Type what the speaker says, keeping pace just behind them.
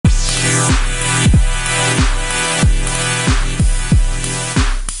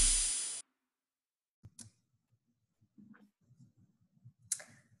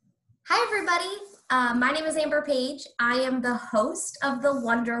My name is Amber Page. I am the host of the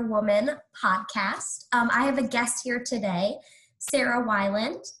Wonder Woman podcast. I have a guest here today, Sarah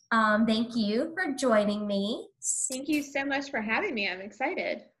Wyland. Thank you for joining me. Thank you so much for having me. I'm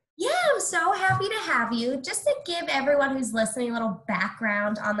excited. Yeah, I'm so happy to have you. Just to give everyone who's listening a little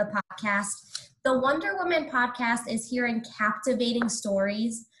background on the podcast, the Wonder Woman podcast is hearing captivating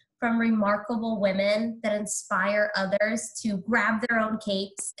stories from remarkable women that inspire others to grab their own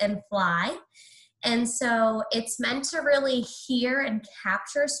capes and fly. And so it's meant to really hear and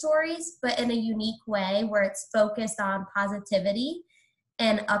capture stories, but in a unique way where it's focused on positivity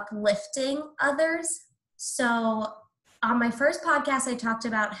and uplifting others. So on my first podcast, I talked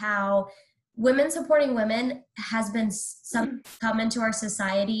about how women supporting women has been come into our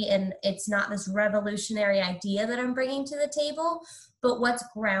society, and it's not this revolutionary idea that I'm bringing to the table. But what's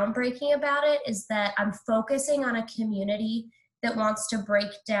groundbreaking about it is that I'm focusing on a community that wants to break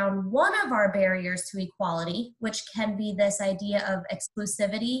down one of our barriers to equality, which can be this idea of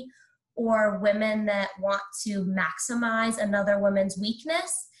exclusivity or women that want to maximize another woman's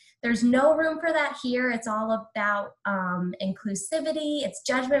weakness. There's no room for that here. It's all about inclusivity. It's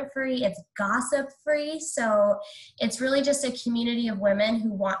judgment-free. It's gossip-free. So it's really just a community of women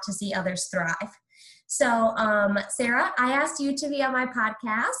who want to see others thrive. So, Sarah, I asked you to be on my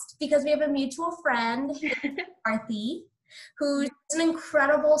podcast because we have a mutual friend, Arthi, who's an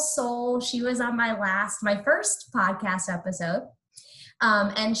incredible soul. She was on my first podcast episode.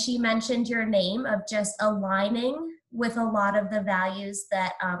 And she mentioned your name of just aligning with a lot of the values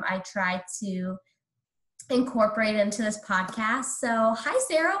that I try to incorporate into this podcast. So, hi,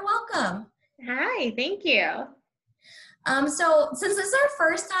 Sarah, welcome. Hi, thank you. So since this is our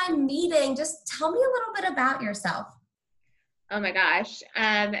first time meeting, just tell me a little bit about yourself. Oh my gosh.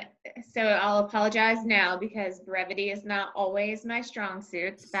 So I'll apologize now because brevity is not always my strong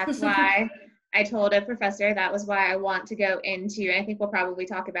suit. That's why I told a professor that was why I want to go into, and I think we'll probably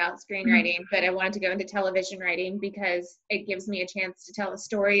talk about screenwriting, but I wanted to go into television writing because it gives me a chance to tell a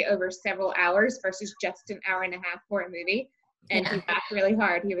story over several hours versus just an hour and a half for a movie. And he laughed really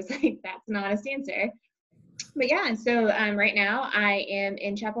hard. He was like, that's an honest answer. But yeah, so right now I am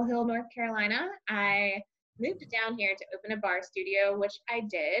in Chapel Hill, North Carolina. I moved down here to open a bar studio, which I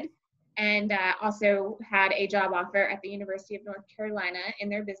did, and also had a job offer at the University of North Carolina in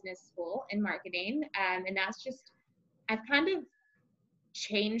their business school in marketing. And that's just, I've kind of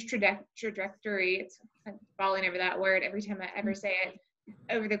changed trajectory. I'm falling over that word every time I ever say it.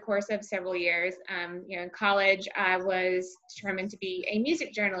 Over the course of several years, in college, I was determined to be a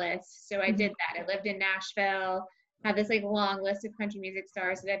music journalist. So I did that. I lived in Nashville, had this long list of country music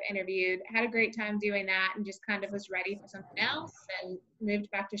stars that I've interviewed, had a great time doing that, and just kind of was ready for something else, and moved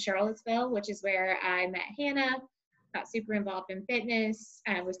back to Charlottesville, which is where I met Hannah, got super involved in fitness.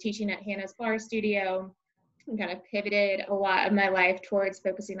 I was teaching at Hannah's bar studio, and kind of pivoted a lot of my life towards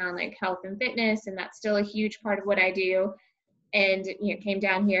focusing on health and fitness, and that's still a huge part of what I do. And came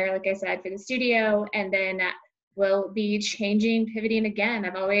down here, like I said, for the studio, and then will be pivoting again.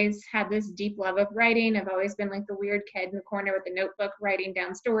 I've always had this deep love of writing. I've always been like the weird kid in the corner with the notebook writing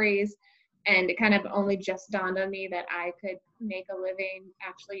down stories, and it kind of only just dawned on me that I could make a living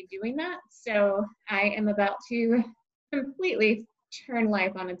actually doing that. So I am about to completely turn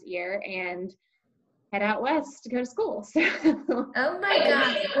life on its ear and head out west to go to school. So. Oh my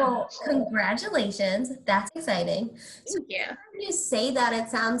God. Well, congratulations. That's exciting. Thank you. When you say that, it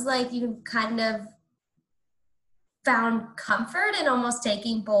sounds like you've kind of found comfort in almost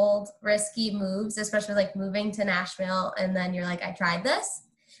taking bold, risky moves, especially moving to Nashville. And then you're like, I tried this,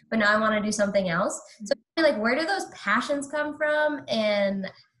 but now I want to do something else. So where do those passions come from? And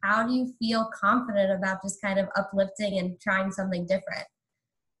how do you feel confident about just kind of uplifting and trying something different?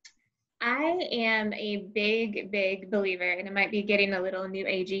 I am a big, big believer, and it might be getting a little new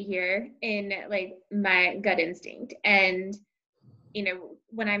agey here, in my gut instinct. And,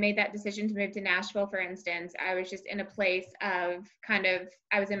 when I made that decision to move to Nashville, for instance, I was just in a place of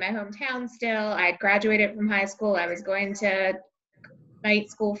I was in my hometown still. I had graduated from high school. I was going to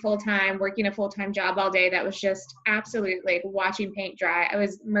night school full-time, working a full-time job all day. That was just absolute, watching paint dry. I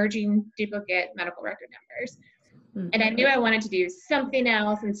was merging duplicate medical record numbers. And I knew I wanted to do something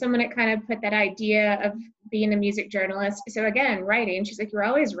else, and someone had kind of put that idea of being a music journalist. So again, writing, she's like, you're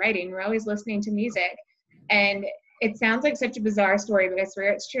always writing, you're always listening to music. And it sounds like such a bizarre story, but I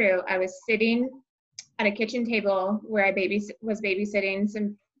swear it's true. I was sitting at a kitchen table where I was babysitting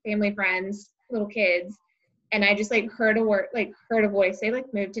some family friends, little kids, and I just heard a voice say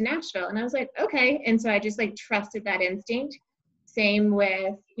move to Nashville. And I was like, okay. And so I just trusted that instinct. Same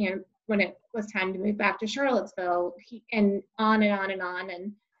with, when it was time to move back to Charlottesville, and on and on and on.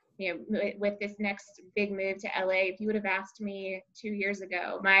 And, with this next big move to LA, if you would have asked me 2 years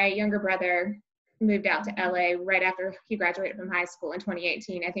ago, my younger brother moved out to LA right after he graduated from high school in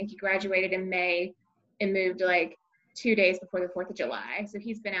 2018. I think he graduated in May and moved like 2 days before the 4th of July. So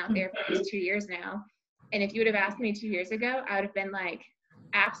he's been out there for almost 2 years now. And if you would have asked me 2 years ago, I would have been like,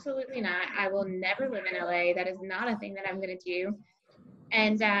 absolutely not. I will never live in LA. That is not a thing that I'm going to do.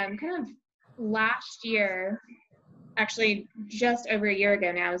 And kind of last year, actually just over a year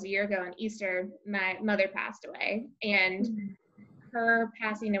ago now, it was a year ago on Easter, my mother passed away. And her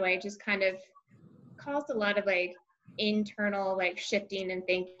passing away just kind of caused a lot of like internal like shifting and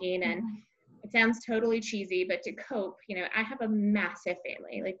thinking. And it sounds totally cheesy, but to cope, I have a massive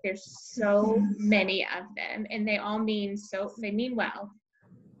family. Like there's so many of them, and they all mean well,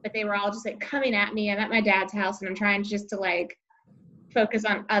 but they were all just like coming at me. I'm at my dad's house and I'm trying just to like focus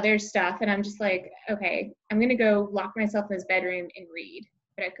on other stuff. And I'm just like, okay, I'm going to go lock myself in this bedroom and read,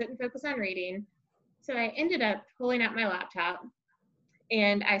 but I couldn't focus on reading. So I ended up pulling out my laptop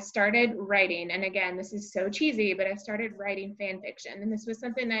and I started writing. And again, this is so cheesy, but I started writing fan fiction. And this was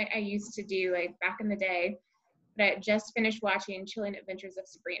something I used to do like back in the day. But I just finished watching Chilling Adventures of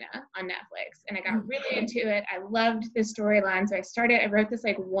Sabrina on Netflix. And I got really into it. I loved the storyline. So I wrote this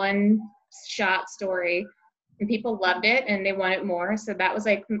like one-shot story. And people loved it and they wanted more. So that was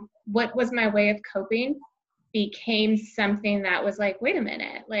like what was my way of coping became something that was like, wait a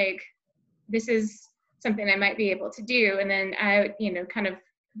minute, like this is something I might be able to do. And then I, kind of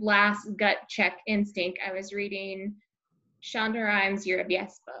last gut check instinct, I was reading Shonda Rhimes' Year of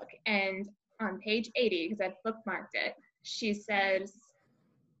Yes book. And on page 80, because I've bookmarked it, she says,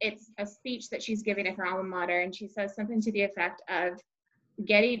 it's a speech that she's giving at her alma mater. And she says something to the effect of,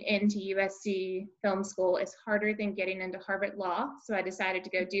 getting into USC film school is harder than getting into Harvard Law. So I decided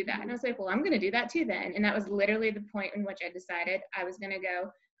to go do that. And I was like, well, I'm going to do that too then. And that was literally the point in which I decided I was going to go.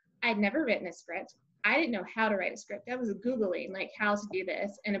 I'd never written a script. I didn't know how to write a script. I was Googling like how to do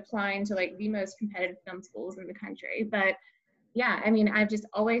this and applying to like the most competitive film schools in the country. But yeah, I mean, I've just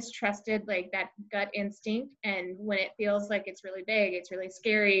always trusted like that gut instinct. And when it feels like it's really big, it's really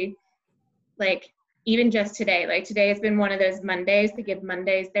scary, like even just today, like today has been one of those Mondays to give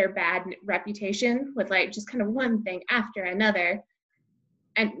Mondays their bad reputation with like just kind of one thing after another.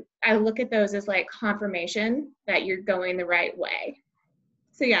 And I look at those as like confirmation that you're going the right way.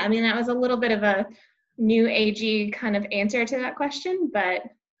 So yeah, I mean, that was a little bit of a new agey kind of answer to that question, but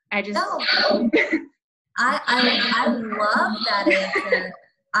I just. No. I love that answer.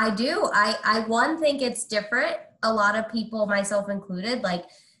 I do. I one think it's different. A lot of people, myself included, like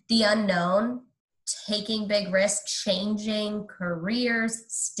the unknown, taking big risks, changing careers,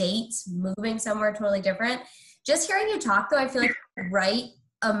 states, moving somewhere totally different. Just hearing you talk, though, I feel like you could write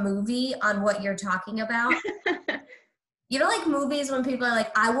a movie on what you're talking about. Like movies when people are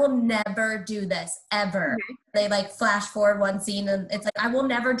like, I will never do this, ever. Mm-hmm. They like flash forward one scene and it's like, I will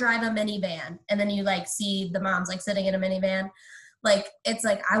never drive a minivan. And then you like see the moms like sitting in a minivan. Like, it's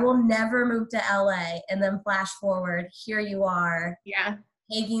like, I will never move to LA. And then flash forward, here you are. Yeah.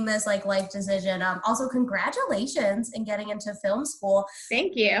 Making this like life decision. Also, congratulations in getting into film school.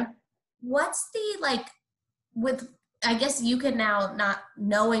 Thank you. What's the like with? I guess you could now, not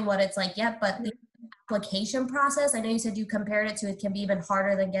knowing what it's like yet, but the application process. I know you said you compared it to it can be even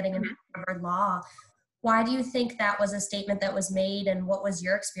harder than getting into Harvard Law. Why do you think that was a statement that was made, and what was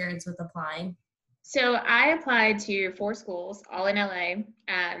your experience with applying? So I applied to 4 schools, all in LA.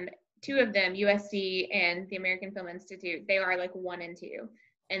 2 of them, USC and the American Film Institute, they are like 1 and 2.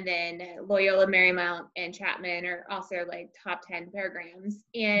 And then Loyola Marymount and Chapman are also like top 10 programs.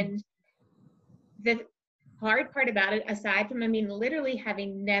 And the hard part about it, aside from, literally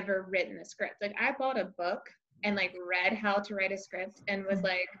having never written a script, like I bought a book and like read how to write a script and was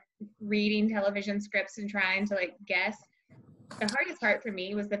like reading television scripts and trying to like guess. The hardest part for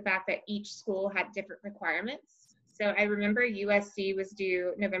me was the fact that each school had different requirements. So I remember USC was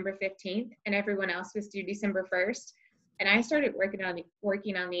due November 15th and everyone else was due December 1st. And I started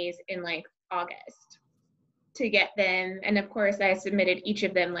working on these in like August to get them. And of course I submitted each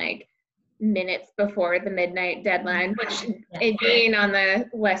of them like minutes before the midnight deadline, which it being on the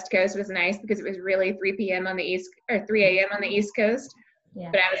West Coast was nice because it was really 3 p.m. on the East or 3 a.m. on the East Coast. Yeah.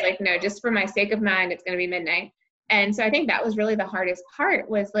 But I was like, no, just for my sake of mind, it's going to be midnight. And so I think that was really the hardest part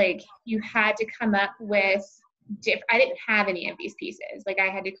was like, you had to come up with I didn't have any of these pieces. Like I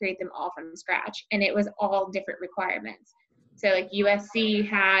had to create them all from scratch and it was all different requirements. So like USC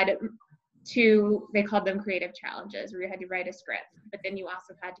had 2, they called them creative challenges where you had to write a script, but then you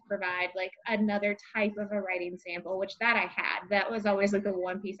also had to provide like another type of a writing sample, which that I had. That was always like the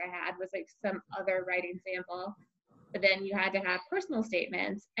one piece I had was like some other writing sample. but then you had to have personal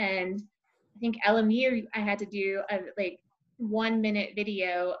statements. And I think LMU, I had to do a 1-minute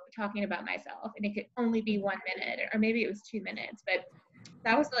video talking about myself, and it could only be 1 minute, or maybe it was 2 minutes. But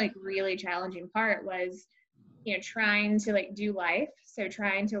that was the really challenging part, was, trying to do life. So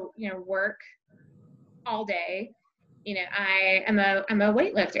trying to, work all day. I'm a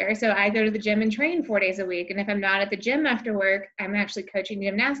weightlifter, so I go to the gym and train 4 days a week. And if I'm not at the gym after work, I'm actually coaching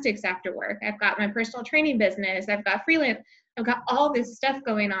gymnastics after work. I've got my personal training business. I've got freelance. I've got all this stuff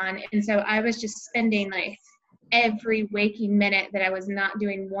going on. And so I was just spending every waking minute that I was not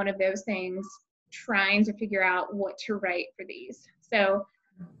doing one of those things, trying to figure out what to write for these. So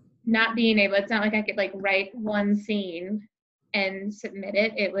not being able, it's not like I could write one scene and submit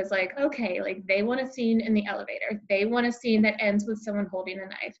it. It was okay, they want a scene in the elevator. They want a scene that ends with someone holding a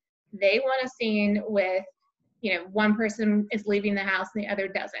knife. They want a scene with, one person is leaving the house and the other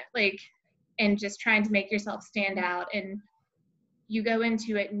doesn't. And just trying to make yourself stand out. And you go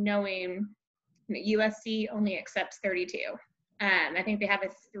into it knowing that USC only accepts 32. I think they have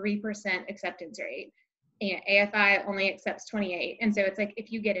a 3% acceptance rate. And AFI only accepts 28. And so it's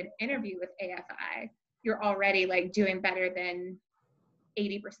if you get an interview with AFI, you're already doing better than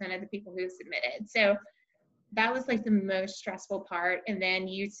 80% of the people who submitted. So that was the most stressful part. And then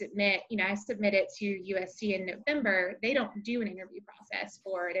you submit, I submitted to USC in November. They don't do an interview process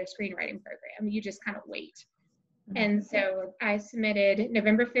for their screenwriting program. You just kind of wait. And so I submitted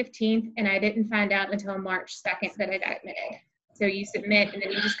November 15th, and I didn't find out until March 2nd that I got admitted. So you submit, and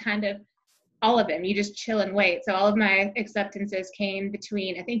then you just all of them, you just chill and wait. So all of my acceptances came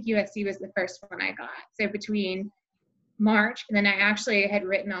between, I think USC was the first one I got. So between March, and then I actually had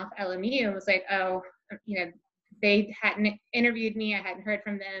written off LMU and was they hadn't interviewed me. I hadn't heard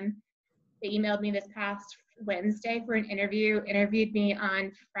from them. They emailed me this past Wednesday for an interview, interviewed me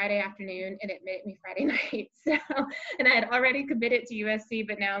on Friday afternoon, and admitted me Friday night. So, and I had already committed to USC,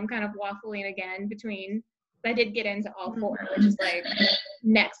 but now I'm kind of waffling again between, I did get into all four, which is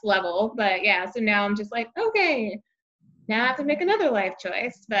next level. But yeah, so now I'm just okay, now I have to make another life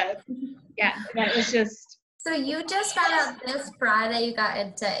choice. But yeah, that was just. So you just found out this Friday you got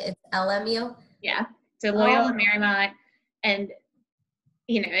into LMU? Yeah, so Loyola Marymount, and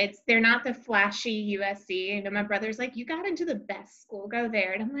they're not the flashy USC. My brother's you got into the best school, go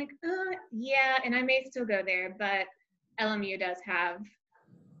there. And I'm yeah, and I may still go there, but LMU does have,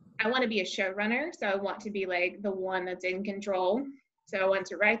 I want to be a showrunner, so I want to be the one that's in control. So I want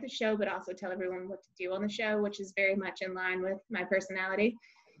to write the show, but also tell everyone what to do on the show, which is very much in line with my personality.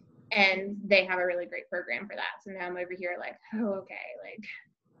 And they have a really great program for that. So now I'm over here oh, okay,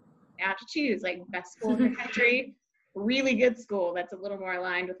 I have to choose best school in the country, really good school that's a little more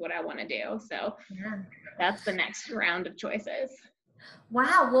aligned with what I want to do. So yeah, that's the next round of choices.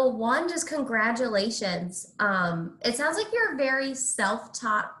 Wow. Well, one, just congratulations. It sounds like you're a very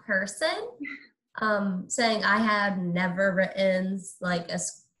self-taught person, saying I had never written a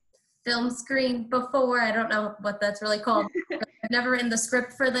film screen before. I don't know what that's really called. I've never written the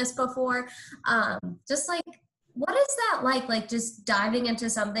script for this before. Just what is that like just diving into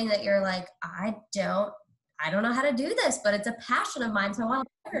something that you're I don't know how to do this, but it's a passion of mine, so I want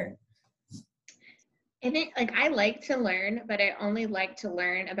to learn. I think I like to learn, but I only like to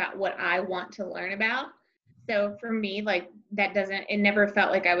learn about what I want to learn about. So for me, that doesn't, it never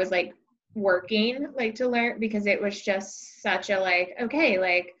felt like I was working to learn, because it was just such a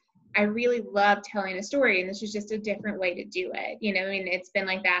okay, I really love telling a story, and this is just a different way to do it. It's been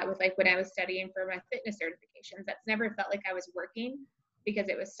that with when I was studying for my fitness certifications. That's never felt like I was working, because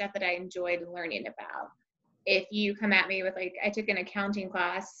it was stuff that I enjoyed learning about. If you come at me with I took an accounting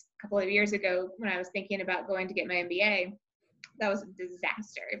class a couple of years ago when I was thinking about going to get my MBA. That was a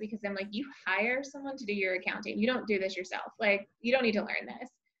disaster, because I'm you hire someone to do your accounting. You don't do this yourself. You don't need to learn this.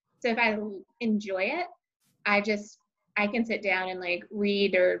 So if I enjoy it, I can sit down and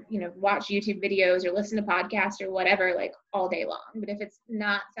read or, watch YouTube videos or listen to podcasts or whatever, all day long. But if it's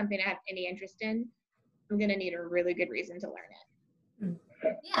not something I have any interest in, I'm going to need a really good reason to learn it.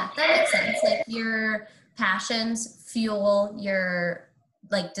 Yeah, that makes sense. Your passions fuel your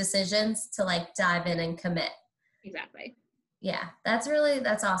decisions to dive in and commit. Exactly. Yeah, that's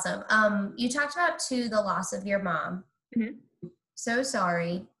awesome. You talked about too the loss of your mom. Mm-hmm. So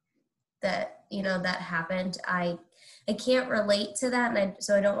sorry that that happened. I can't relate to that, and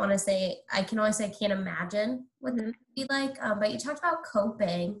so I don't want to say. I can only say I can't imagine what that would be like. But you talked about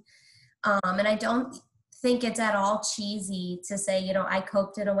coping, and I don't think it's at all cheesy to say I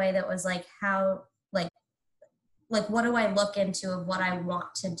coped in a way that was how what do I look into of what I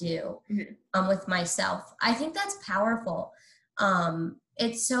want to do with myself. I think that's powerful.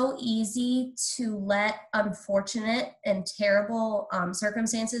 it's so easy to let unfortunate and terrible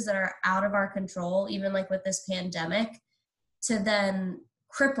circumstances that are out of our control, even like with this pandemic, to then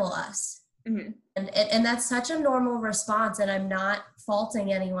cripple us. Mm-hmm. And that's such a normal response, and I'm not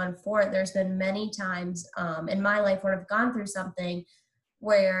faulting anyone for it. There's been many times in my life where I've gone through something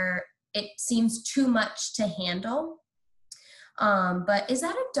where it seems too much to handle. But is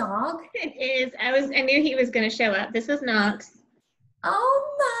that a dog? It is. I knew he was going to show up. This is Knox.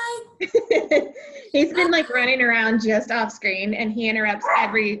 Oh my. He's been like running around just off screen, and he interrupts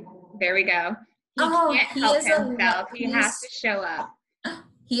there we go. He can't help himself. He has to show up.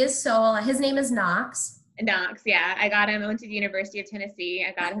 He is so, his name is Knox. Knox, yeah. I went to the University of Tennessee.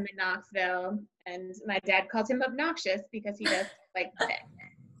 I got him in Knoxville, and my dad called him obnoxious because he does like that.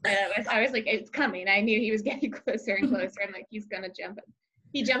 I was like, it's coming. I knew he was getting closer and closer. I'm like, he's gonna jump.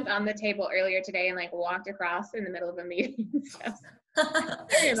 He jumped on the table earlier today and like walked across in the middle of a meeting. So,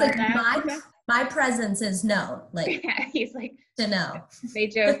 it's like my presence is known. Like, yeah, he's like to know. They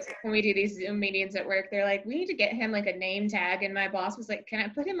joked when we do these Zoom meetings at work. They're like, we need to get him like a name tag. And my boss was like, can I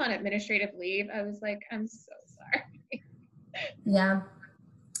put him on administrative leave? I was like, I'm so sorry. Yeah.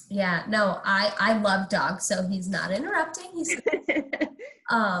 Yeah. No, I love dogs, so he's not interrupting. He's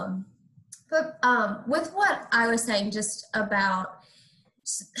but with what I was saying just about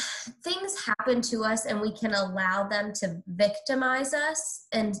things happen to us and we can allow them to victimize us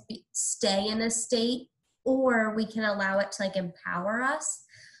and stay in a state, or we can allow it to like empower us.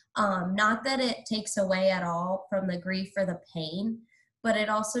 Not that it takes away at all from the grief or the pain, but it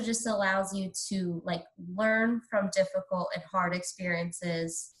also just allows you to like learn from difficult and hard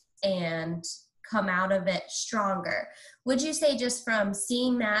experiences and come out of it stronger. Would you say just from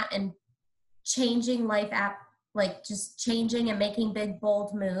seeing that and changing life like just changing and making big,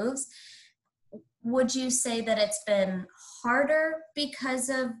 bold moves, would you say that it's been harder because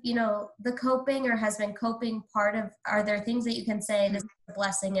of, the coping, or has been coping part of, are there things that you can say this is a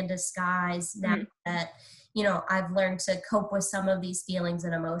blessing in disguise now that, I've learned to cope with some of these feelings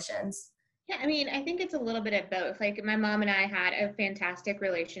and emotions? Yeah, I mean, I think it's a little bit of both. Like my mom and I had a fantastic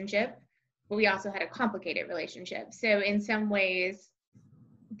relationship, but we also had a complicated relationship. So in some ways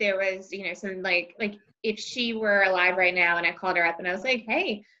there was, some like if she were alive right now and I called her up and I was like,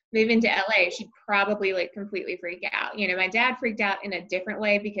 hey, move into LA, she'd probably like completely freak out. My dad freaked out in a different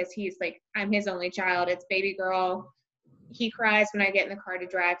way because he's like, I'm his only child. It's baby girl. He cries when I get in the car to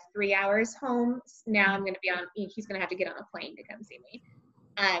drive 3 hours home. Now I'm going to he's going to have to get on a plane to come see me.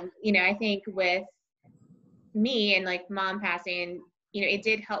 I think with me and like mom passing, it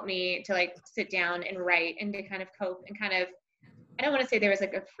did help me to like sit down and write and to kind of cope and kind of, I don't want to say there was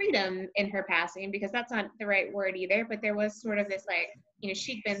like a freedom in her passing because that's not the right word either, but there was sort of this like,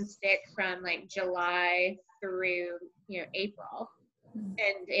 she'd been sick from like July through, April.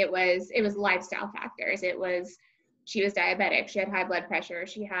 And it was lifestyle factors. She was diabetic. She had high blood pressure.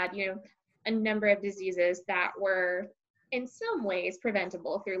 She had, a number of diseases that were in some ways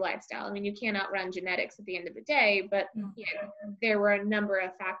preventable through lifestyle. I mean, you can't outrun genetics at the end of the day, but there were a number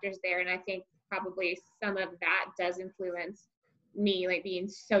of factors there. And I think probably some of that does influence me like being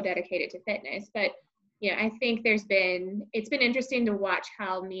so dedicated to fitness. But I think it's been interesting to watch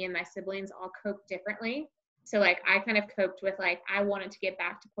how me and my siblings all cope differently. So like I kind of coped with like I wanted to get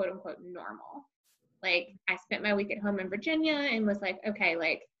back to quote unquote normal. Like I spent my week at home in Virginia and was like, okay,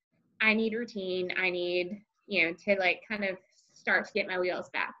 like I need routine. I need to like kind of start to get my wheels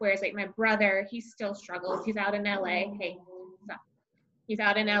back. Whereas like my brother, he still struggles. He's out in LA. Hey, he's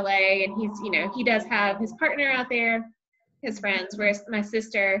out in LA and he's he does have his partner out there, his friends, whereas my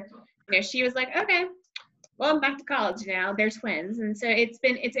sister, she was like, okay, well, I'm back to college now. They're twins. And so it's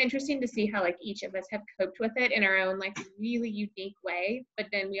interesting to see how like each of us have coped with it in our own like really unique way. But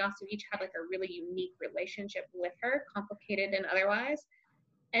then we also each have like a really unique relationship with her, complicated and otherwise.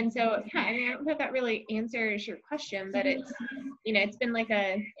 And so, yeah, I mean, I don't know if that really answers your question, but it's, it's been like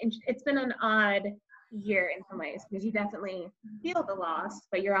it's been an odd year in some ways because you definitely feel the loss,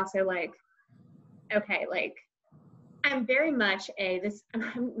 but you're also like, okay, like, I'm very much this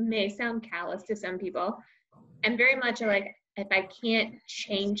may sound callous to some people. I'm very much like, if I can't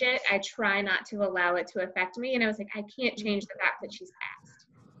change it, I try not to allow it to affect me. And I was like, I can't change the fact that she's passed.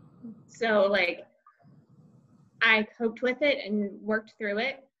 So like, I coped with it and worked through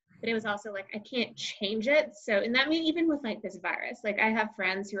it, but it was also like, I can't change it. So, and that means even with like this virus, like I have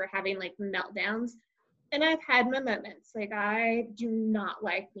friends who are having like meltdowns. And I've had my moments. Like, I do not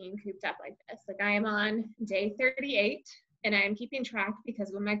like being cooped up like this. Like, I am on day 38, and I am keeping track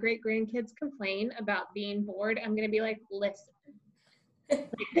because when my great-grandkids complain about being bored, I'm going to be like, listen. Like,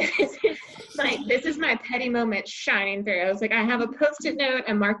 this is like, this is my petty moment shining through. I was like, I have a Post-it note.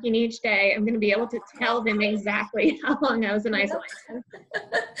 I'm marking each day. I'm going to be able to tell them exactly how long I was in isolation.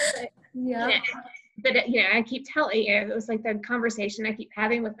 Yeah. But I keep telling you, it was like the conversation I keep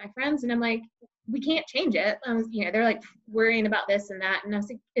having with my friends, and I'm like, we can't change it. They're like worrying about this and that, and I was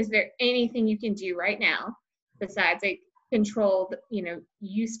like, is there anything you can do right now besides like control,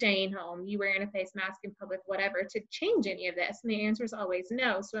 you staying home, you wearing a face mask in public, whatever, to change any of this? And the answer is always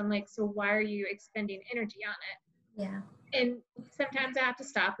no. So I'm like, so why are you expending energy on it? Yeah. And sometimes I have to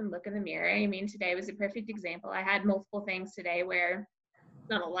stop and look in the mirror. I mean, today was a perfect example. I had multiple things today where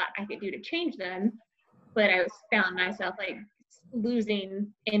not a lot I could do to change them, but I found myself like losing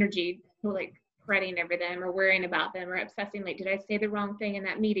energy to like fretting over them or worrying about them or obsessing, like, did I say the wrong thing in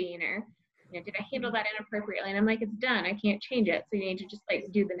that meeting, or did I handle that inappropriately? And I'm like, it's done. I can't change it. So you need to just like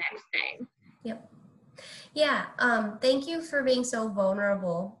do the next thing. Yep. Yeah. Thank you for being so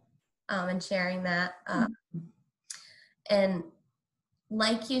vulnerable and sharing that. And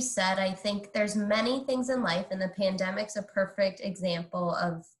like you said, I think there's many things in life, and the pandemic's a perfect example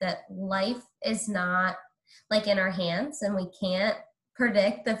of that. Life is not like in our hands, and we can't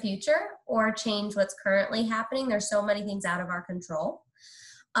predict the future or change what's currently happening. There's so many things out of our control.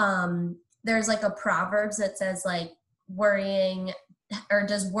 There's like a Proverbs that says like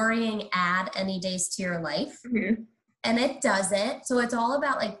does worrying add any days to your life? Mm-hmm. And it doesn't. So it's all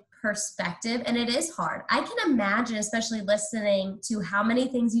about like perspective, and it is hard. I can imagine, especially listening to how many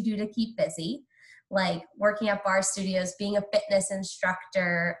things you do to keep busy, like working at bar studios, being a fitness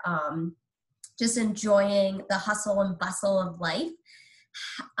instructor, just enjoying the hustle and bustle of life,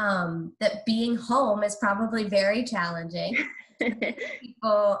 that being home is probably very challenging.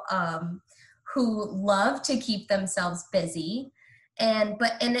 People who love to keep themselves busy.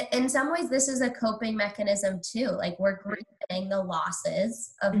 But in some ways, this is a coping mechanism too. Like we're grieving the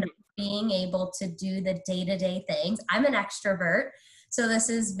losses of not being able to do the day-to-day things. I'm an extrovert, so this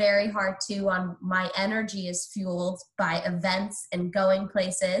is very hard too. My energy is fueled by events and going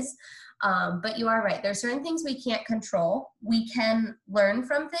places. But you are right. There's certain things we can't control. We can learn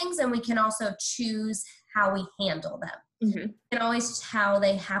from things, and we can also choose how we handle them. Mm-hmm. And always how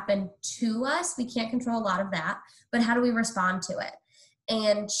they happen to us. We can't control a lot of that, but how do we respond to it?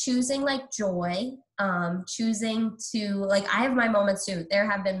 And choosing like joy, choosing to like, I have my moments too. There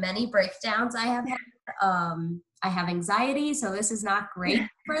have been many breakdowns I have had. I have anxiety, so this is not great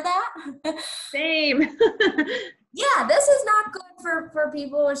for that. Same. Yeah, this is not good for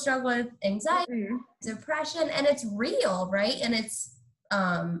people who struggle with anxiety, depression, and it's real, right? And it's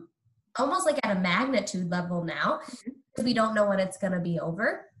almost like at a magnitude level now. We don't know when it's going to be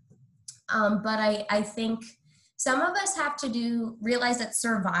over. But I think some of us have to realize that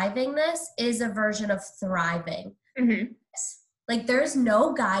surviving this is a version of thriving. Mm-hmm. Like there's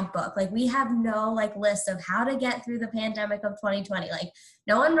no guidebook. Like we have no like list of how to get through the pandemic of 2020. Like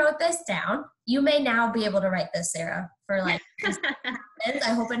no one wrote this down. You may now be able to write this, Sarah, for like, I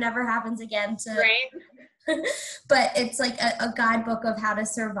hope it never happens again. Right. But it's like a guidebook of how to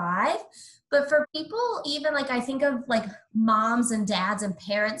survive. But for people, even like I think of like moms and dads and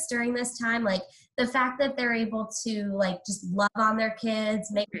parents during this time, like the fact that they're able to like just love on their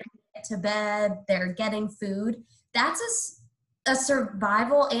kids, make them get to bed, they're getting food, that's a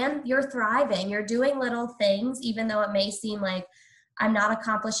survival, and you're thriving. You're doing little things, even though it may seem like I'm not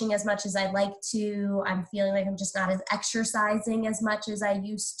accomplishing as much as I'd like to. I'm feeling like I'm just not as exercising as much as I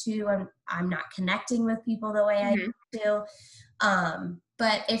used to. I'm not connecting with people the way I used to.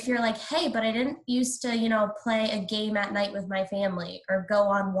 But if you're like, hey, but I didn't used to, play a game at night with my family or go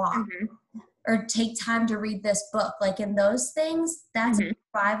on walk or take time to read this book, like in those things, that's a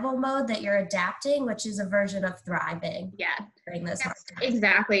survival mode that you're adapting, which is a version of thriving. Yeah. During this hard time.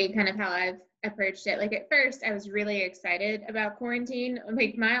 Exactly kind of how I've approached it. Like at first I was really excited about quarantine.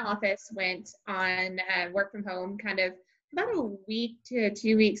 Like my office went on work from home kind of about a week to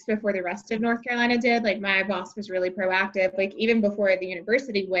 2 weeks before the rest of North Carolina did. Like my boss was really proactive. Like even before the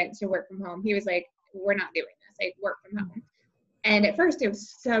university went to work from home, he was like, we're not doing this, like work from home. And at first I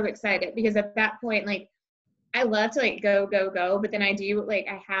was so excited because at that point, like I love to like go, but then I do like,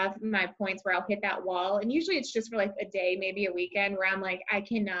 I have my points where I'll hit that wall. And usually it's just for like a day, maybe a weekend, where I'm like, I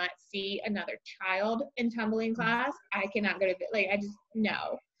cannot see another child in tumbling class. I cannot go to, I just,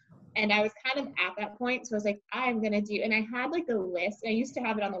 no. And I was kind of at that point. So I was like, I'm going to do, and I had like a list. I used to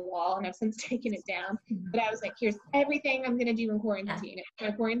have it on the wall and I've since taken it down, but I was like, here's everything I'm going to do in quarantine. It's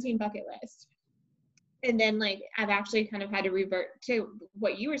my quarantine bucket list. And then like, I've actually kind of had to revert to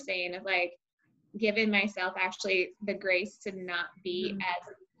what you were saying of like, giving myself actually the grace to not be as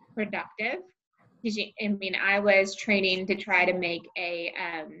productive. Because I was training to try to make a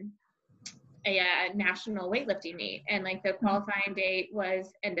a national weightlifting meet, and like the qualifying date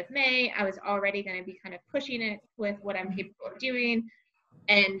was end of May. I was already going to be kind of pushing it with what I'm capable of doing,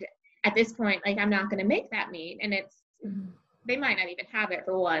 and at this point, like, I'm not going to make that meet, and they might not even have it,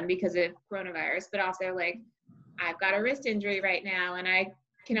 for one, because of coronavirus, but also like I've got a wrist injury right now, and I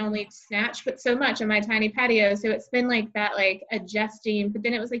can only snatch but so much on my tiny patio. So it's been like that, like adjusting. But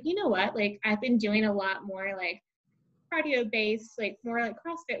then it was like, you know what, like I've been doing a lot more like cardio based, like more like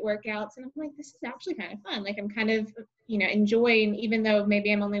CrossFit workouts, and I'm like, this is actually kind of fun. Like I'm kind of, enjoying, even though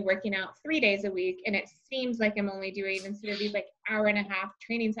maybe I'm only working out 3 days a week, and it seems like I'm only doing, instead of these like hour-and-a-half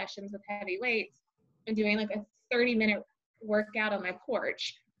training sessions with heavy weights, I'm doing like a 30-minute workout on my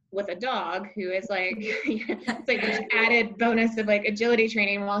porch with a dog who is like, it's like this added bonus of like agility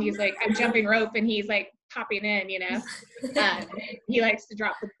training while he's like, I'm jumping rope and he's like popping in, he likes to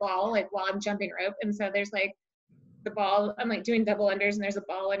drop the ball like while I'm jumping rope. And so there's like the ball, I'm like doing double unders and there's a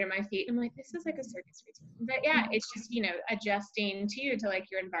ball under my feet. I'm like, this is like a circus routine. But yeah, it's just, adjusting to like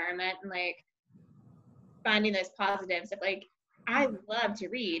your environment and like finding those positives of like, I love to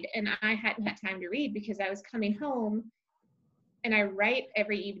read and I hadn't had time to read because I was coming home and I write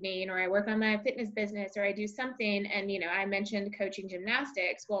every evening, or I work on my fitness business, or I do something. And, I mentioned coaching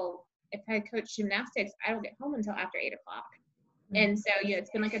gymnastics. Well, if I coach gymnastics, I don't get home until after 8 o'clock. And so, it's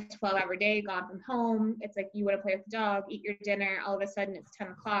been like a 12-hour day gone from home. It's like you want to play with the dog, eat your dinner. All of a sudden it's 10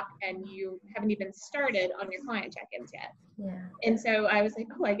 o'clock and you haven't even started on your client check-ins yet. Yeah. And so I was like,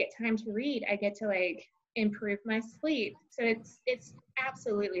 oh, I get time to read. I get to like improve my sleep. So it's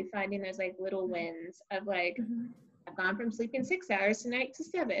absolutely finding those like little wins of like, I've gone from sleeping 6 hours tonight to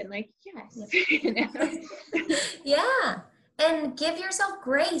 7. Like, yes. Yeah. And give yourself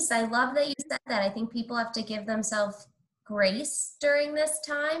grace. I love that you said that. I think people have to give themselves grace during this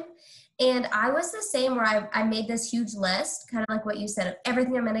time. And I was the same, where I made this huge list, kind of like what you said, of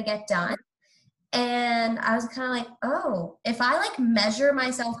everything I'm going to get done. And I was kind of like, oh, if I like measure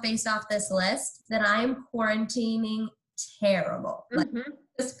myself based off this list, then I'm quarantining terrible. Like,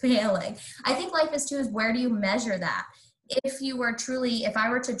 just failing. I think life is where do you measure that? If I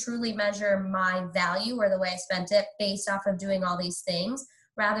were to truly measure my value or the way I spent it based off of doing all these things,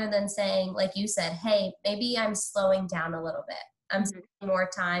 rather than saying, like you said, hey, maybe I'm slowing down a little bit. I'm spending more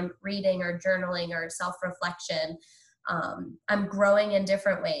time reading or journaling or self-reflection. I'm growing in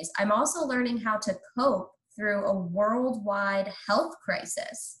different ways. I'm also learning how to cope through a worldwide health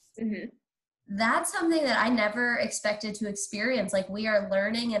crisis. That's something that I never expected to experience. Like, we are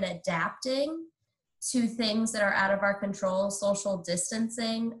learning and adapting to things that are out of our control, social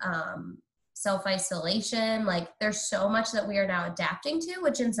distancing, self-isolation. Like, there's so much that we are now adapting to,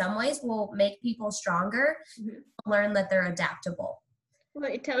 which in some ways will make people stronger, learn that they're adaptable. Well,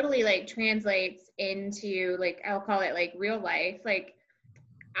 it totally like translates into like, I'll call it like real life. Like,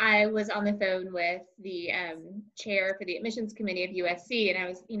 I was on the phone with the chair for the admissions committee of USC, and I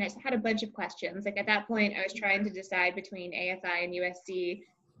was, I had a bunch of questions. Like, at that point, I was trying to decide between ASI and USC.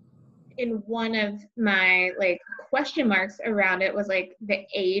 And one of my like question marks around it was like the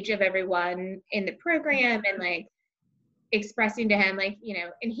age of everyone in the program, and like expressing to him, like,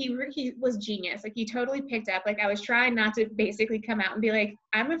 and he was genius. Like, he totally picked up. Like, I was trying not to basically come out and be like,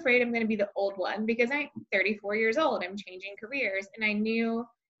 I'm afraid I'm going to be the old one, because I'm 34 years old. I'm changing careers. And I knew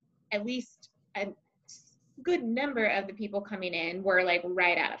at least a good number of the people coming in were like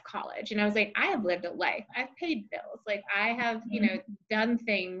right out of college. And I was like, I have lived a life. I've paid bills. Like, I have, done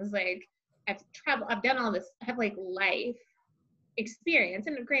things. Like, I've traveled, I've done all this. I have like life experience.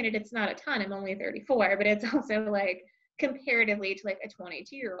 And granted, it's not a ton. I'm only 34, but it's also like comparatively to like a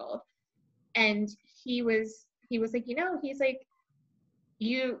 22-year-old. And he was like, he's like,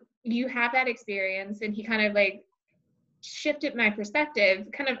 you have that experience. And he kind of like shifted my perspective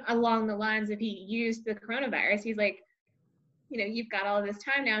kind of along the lines of, he used the coronavirus. He's like, you've got all this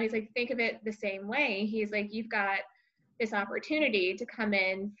time now. He's like, think of it the same way. He's like, you've got this opportunity to come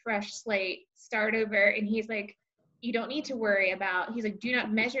in, fresh slate, start over. And he's like, you don't need to worry about, he's like, do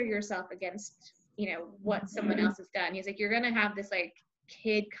not measure yourself against, what someone else has done. He's like, you're going to have this like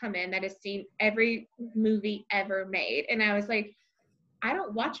kid come in that has seen every movie ever made. And I was like, I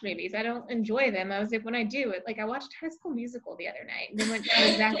don't watch movies. I don't enjoy them. I was like, when I do it, like, I watched High School Musical the other night, and then went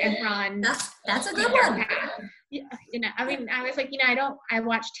down Zac Efron. That's a good one. Yeah, I mean, I was like, I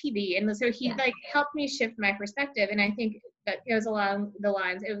watch TV. And so he like helped me shift my perspective. And I think that goes along the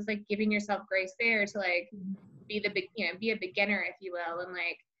lines, it was like giving yourself grace there to like be a beginner, if you will, and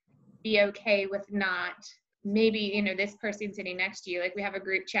like be okay with not, maybe, this person sitting next to you. Like, we have a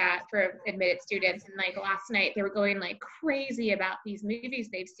group chat for admitted students, and like last night they were going like crazy about these movies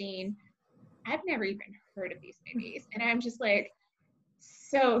they've seen. I've never even heard of these movies. And I'm just like,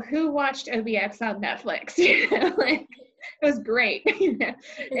 so who watched OBX on Netflix? You know, like, it was great. You know?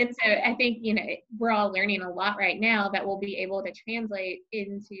 And so I think, you know, we're all learning a lot right now that we'll be able to translate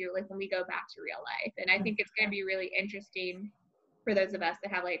into like when we go back to real life. And I think it's going to be really interesting for those of us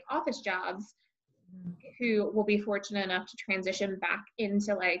that have like office jobs who will be fortunate enough to transition back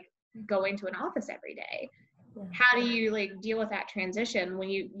into like going to an office every day. How do you like deal with that transition when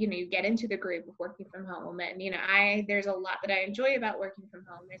you know, you get into the groove of working from home? And, you know, there's a lot that I enjoy about working from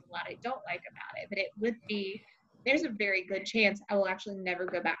home. There's a lot I don't like about it, but there's a very good chance I will actually never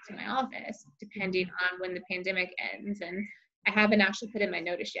go back to my office depending on when the pandemic ends. And I haven't actually put in my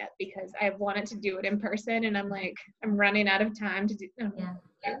notice yet because I've wanted to do it in person, and I'm like, I'm running out of time to do,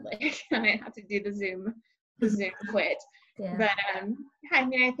 like, I might have to do the Zoom quit. Yeah. But I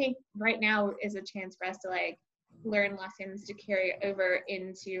mean, I think right now is a chance for us to like learn lessons to carry over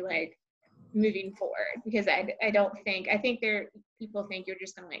into like moving forward, because I think people think you're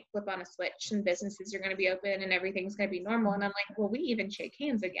just gonna like flip on a switch and businesses are gonna be open and everything's gonna be normal. And I'm like, well, we even shake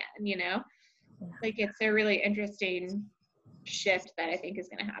hands again, you know? Like, it's a really interesting shift that I think is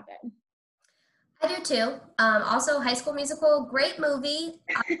gonna happen. I do too. Also, High School Musical, great movie.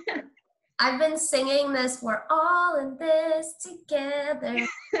 I've been singing this, we're all in this together.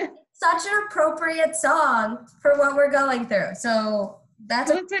 Such an appropriate song for what we're going through. So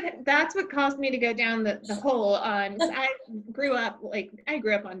that's what caused me to go down the hole on, because I grew up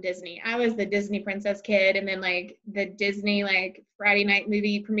on Disney. I was the Disney princess kid, and then like the Disney like Friday night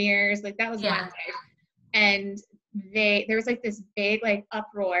movie premieres, like that was my life. And there was like this big like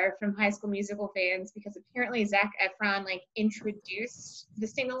uproar from High School Musical fans because apparently Zac Efron like introduced the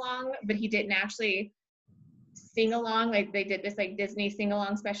sing along, but he didn't actually sing along. Like they did this like Disney sing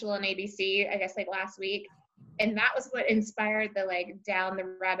along special on ABC, I guess like last week, and that was what inspired the like down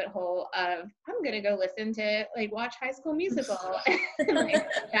the rabbit hole of I'm gonna go listen to like watch High School Musical. And, like,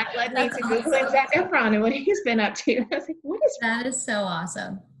 that led me to Googling Zac Efron and what he's been up to. I was like, what is that is so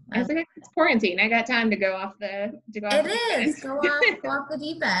awesome. I was like, it's quarantine. I got time to go off the deep end. Go off the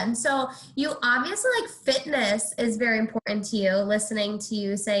deep end. So you obviously like fitness is very important to you. Listening to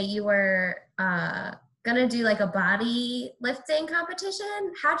you say you were gonna do like a body lifting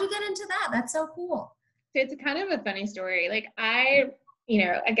competition. How'd you get into that? That's so cool. It's kind of a funny story. Like you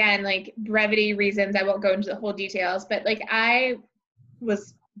know, again, like brevity reasons, I won't go into the whole details, but like I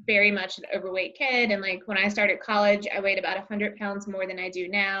was very much an overweight kid, and like when I started college I weighed about 100 pounds more than I do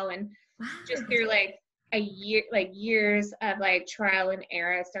now, and just through like years of like trial and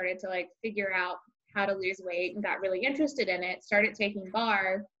error I started to like figure out how to lose weight and got really interested in it, started taking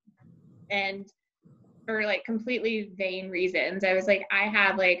bar, and for like completely vain reasons I was like,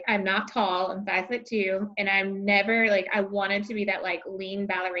 I'm not tall, I'm 5'2", and I'm never like, I wanted to be that like lean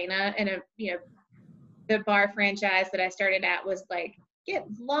ballerina, and you know, the bar franchise that I started at was like, get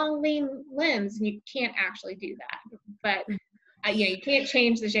long, lean limbs, and you can't actually do that. But you know, you can't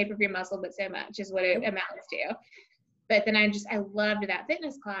change the shape of your muscle, but so much is what it amounts to. But then I loved that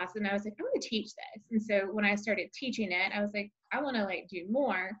fitness class, and I was like, I want to teach this. And so when I started teaching it, I was like, I want to like do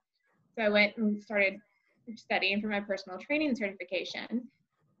more. So I went and started studying for my personal training certification.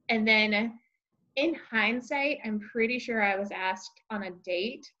 And then in hindsight, I'm pretty sure I was asked on a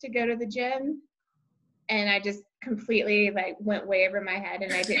date to go to the gym. And I just completely like went way over my head,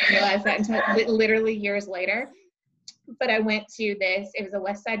 and I didn't realize that until literally years later. But I went to it was a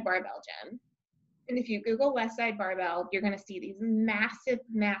West Side Barbell gym. And if you Google West Side Barbell, you're going to see these massive,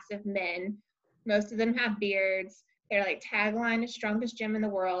 massive men. Most of them have beards. They're like tagline strongest gym in the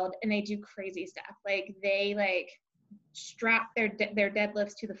world, and they do crazy stuff. Like they like strap their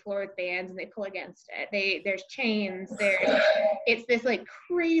deadlifts to the floor with bands, and they pull against it. There's chains. It's this like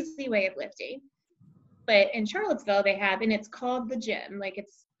crazy way of lifting. But in Charlottesville, they have, and it's called the gym. Like,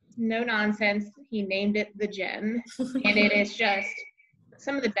 it's no nonsense. He named it the gym. And it is just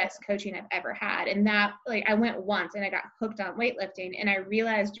some of the best coaching I've ever had. And that, like, I went once and I got hooked on weightlifting. And I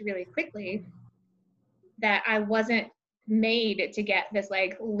realized really quickly that I wasn't made to get this,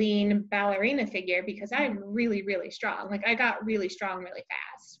 like, lean ballerina figure, because I'm really, really strong. Like, I got really strong really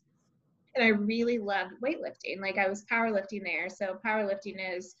fast. And I really loved weightlifting. Like, I was powerlifting there. So powerlifting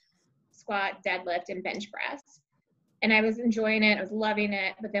is squat, deadlift, and bench press. And I was enjoying it. I was loving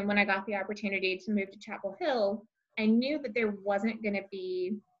it. But then when I got the opportunity to move to Chapel Hill, I knew that there wasn't going to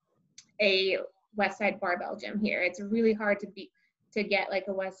be a West Side Barbell gym here. It's really hard to get like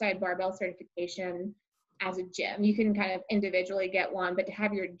a West Side Barbell certification as a gym. You can kind of individually get one, but to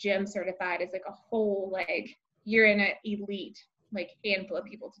have your gym certified is like a whole, like, you're in an elite like handful of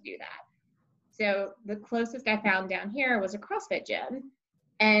people to do that. So the closest I found down here was a CrossFit gym.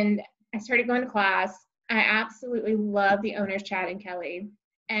 And I started going to class. I absolutely love the owners, Chad and Kelly.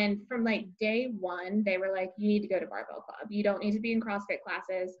 And from like day one, they were like, you need to go to barbell club. You don't need to be in CrossFit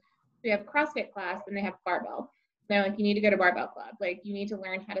classes. We have CrossFit class and they have barbell. They're like, you need to go to barbell club. Like, you need to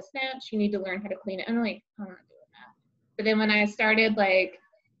learn how to snatch. You need to learn how to clean it. I'm like, I'm not doing that. But then when I started like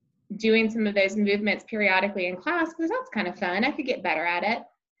doing some of those movements periodically in class, because that's kind of fun, I could get better at it.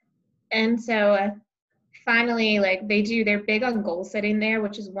 And so finally, like they're big on goal setting there,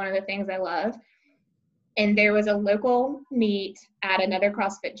 which is one of the things I love. And there was a local meet at another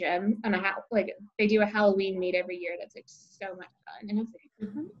CrossFit gym, and they do a Halloween meet every year. That's like so much fun. And I was like,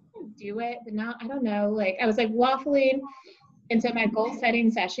 I'm gonna do it, but now I don't know. Like I was like waffling. And so my goal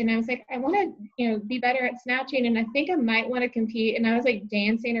setting session, I was like, I want to, be better at snatching, and I think I might want to compete. And I was like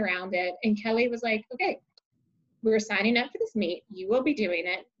dancing around it. And Kelly was like, okay, we're signing up for this meet. You will be doing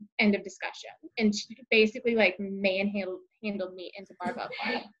it. End of discussion. And she basically like manhandled me into barbell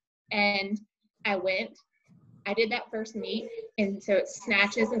club. And I did that first meet. And so it's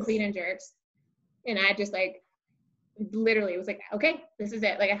snatches and clean and jerks. And I just like, literally was like, okay, this is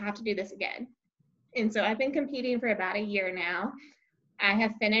it. Like I have to do this again. And so I've been competing for about a year now. I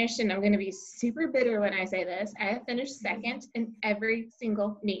have finished, and I'm going to be super bitter when I say this, I have finished second in every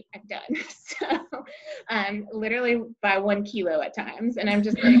single meet I've done. So literally by 1 kilo at times. And I'm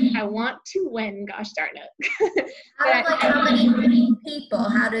just like, I want to win, gosh darn it. How many people?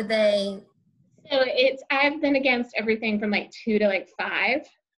 How do they? So I've been against everything from like 2 to like 5.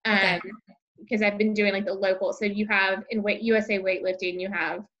 Okay. Because I've been doing like the local. So you have in USA weightlifting, you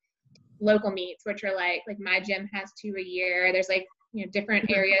have local meets, which are like my gym has 2 a year. There's like, different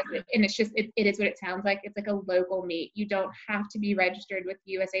areas, and it's just, it is what it sounds like. It's like a local meet. You don't have to be registered with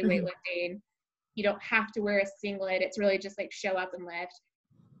USA weightlifting. You don't have to wear a singlet. It's really just like show up and lift.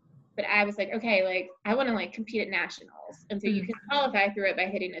 But I was like, okay, like I want to like compete at nationals. And so you can qualify through it by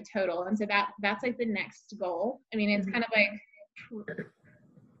hitting a total. And so that's like the next goal. I mean, it's kind of like,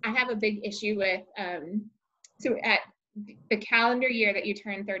 I have a big issue with, so at the calendar year that you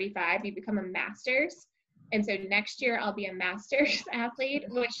turn 35, you become a master's. And so next year I'll be a master's athlete,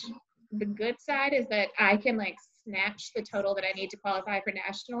 which the good side is that I can like snatch the total that I need to qualify for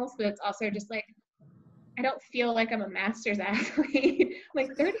nationals. But it's also just like, I don't feel like I'm a master's athlete.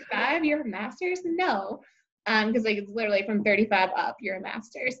 Like 35, you're a master's? No. Because like it's literally from 35 up, you're a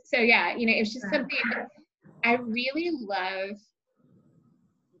master's. So yeah, it's just something I really love,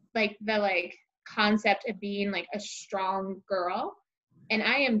 like the like concept of being like a strong girl. And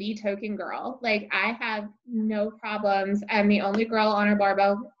I am the token girl. Like I have no problems. I'm the only girl on our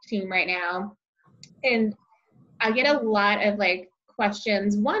barbell team right now. And I get a lot of like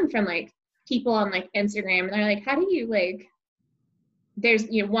questions, one from like people on like Instagram, and they're like, how do you like, there's,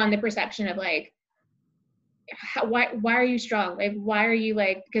 the perception of like, why are you strong? Like, why are you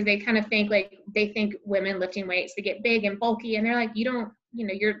like, because they kind of think like, they think women lifting weights, they get big and bulky, and they're like, you don't,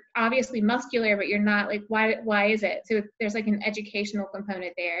 you're obviously muscular, but you're not, like, why is it? So there's like an educational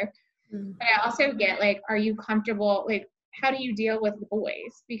component there. But I also get like, are you comfortable? Like, how do you deal with the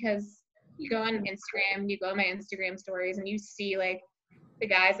boys? Because you go on Instagram, you go on my Instagram stories, and you see like the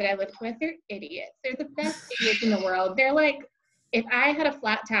guys that I lift with, they're idiots. They're the best idiots in the world. They're like, if I had a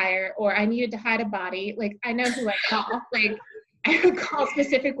flat tire or I needed to hide a body, like I know who I call. Like I would call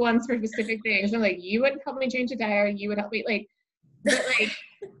specific ones for specific things. I'm like, you would help me change a tire. You would help me like. But like,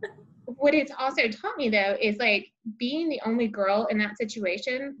 what it's also taught me though is like being the only girl in that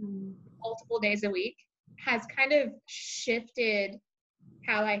situation multiple days a week has kind of shifted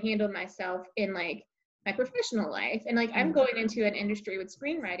how I handle myself in like my professional life. And like I'm going into an industry with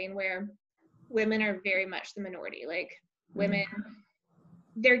screenwriting where women are very much the minority. Like women,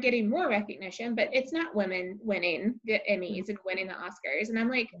 they're getting more recognition, but it's not women winning the Emmys and winning the Oscars. And I'm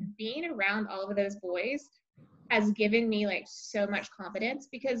like, being around all of those boys has given me like so much confidence,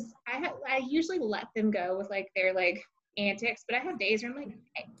 because I usually let them go with like their like antics, but I have days where I'm like,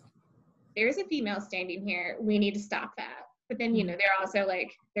 hey, there's a female standing here, we need to stop that. But then they're also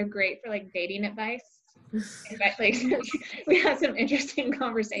like, they're great for like dating advice. But like we had some interesting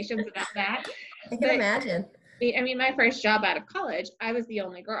conversations about that. I can imagine. I mean, my first job out of college, I was the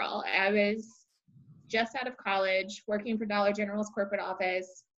only girl. I was just out of college working for Dollar General's corporate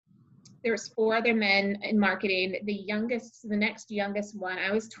office. There was 4 other men in marketing. The next youngest one,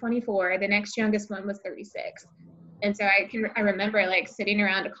 I was 24. The next youngest one was 36. And so I remember like sitting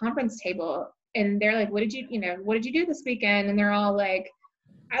around a conference table, and they're like, what did you do this weekend? And they're all like,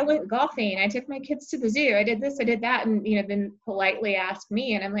 I went golfing. I took my kids to the zoo. I did this, I did that. And, then politely asked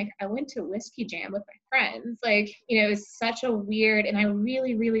me. And I'm like, I went to Whiskey Jam with my friends. Like, it was such a weird, and I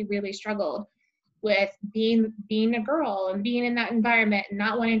really, really, really struggled with being a girl and being in that environment and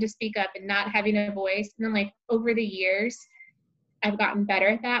not wanting to speak up and not having a voice. And then like over the years, I've gotten better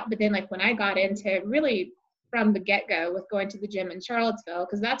at that. But then like when I got into really from the get-go with going to the gym in Charlottesville,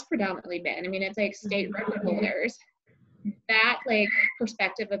 because that's predominantly been, I mean, it's like state record holders, that like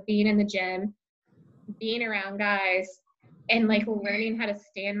perspective of being in the gym, being around guys, and like learning how to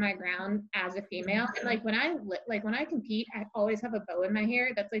stand my ground as a female. And like when I compete, I always have a bow in my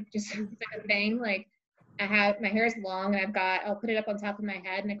hair. That's like just it's like a thing. Like my hair is long, and I'll put it up on top of my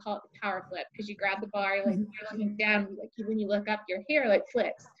head, and I call it the power flip, because you grab the bar, like you're looking down, like when you look up, your hair like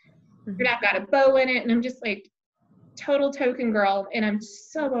flips. And I've got a bow in it, and I'm just like total token girl, and I'm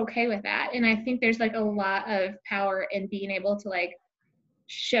so okay with that. And I think there's like a lot of power in being able to like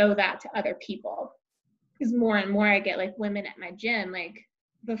show that to other people. Because more and more I get like women at my gym, like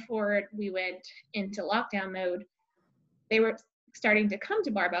before we went into lockdown mode, they were starting to come to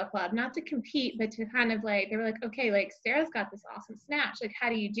Barbell Club, not to compete, but to kind of like, they were like, okay, like Sarah's got this awesome snatch. Like, how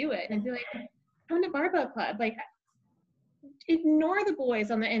do you do it? And I'd be like, come to Barbell Club. Like, ignore the boys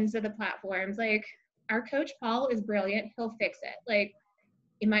on the ends of the platforms. Like, our coach Paul is brilliant. He'll fix it. Like,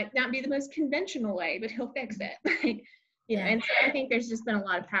 it might not be the most conventional way, but he'll fix it. Like, you know, and so I think there's just been a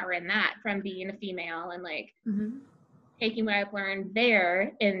lot of power in that from being a female and like taking what I've learned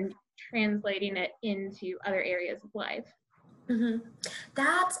there and translating it into other areas of life.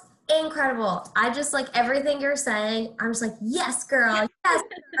 That's incredible. I just like everything you're saying. I'm just like, yes, girl. Yes,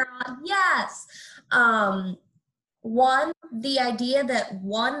 girl. Yes. One, the idea that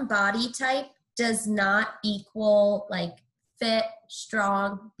one body type does not equal like fit,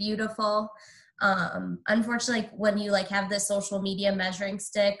 strong, beautiful. Unfortunately, when you like have this social media measuring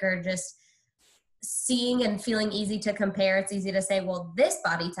stick or just seeing and feeling easy to compare, it's easy to say, well, this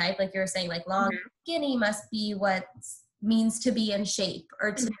body type, like you were saying, like long, skinny must be what means to be in shape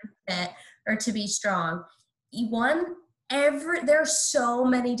or to be fit or to be strong. There are so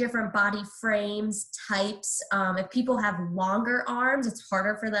many different body frames, types. If people have longer arms, it's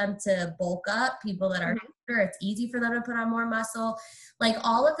harder for them to bulk up. People that are shorter, it's easy for them to put on more muscle. Like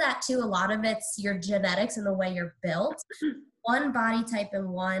all of that too, a lot of it's your genetics and the way you're built. One body type and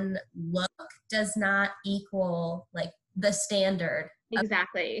one look does not equal like the standard.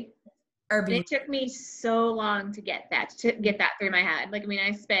 Exactly. It took me so long to get that through my head. Like, I mean,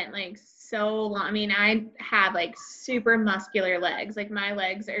 I spent like so long. I mean, I have like super muscular legs. Like my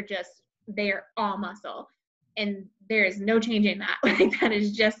legs are just, they're all muscle. And there is no changing that. Like that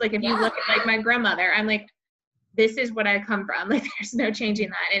is just like, if you look at like my grandmother, I'm like, this is what I come from. Like there's no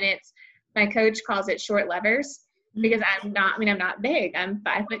changing that. And it's, my coach calls it short levers because I'm not big. I'm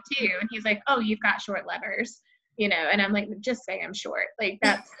 5'2", and he's like, oh, you've got short levers. You know, and I'm like, just say I'm short. Like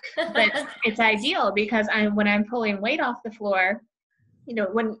but it's ideal because when I'm pulling weight off the floor, you know,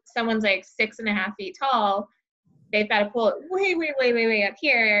 when someone's like 6.5 feet tall, they've got to pull it way up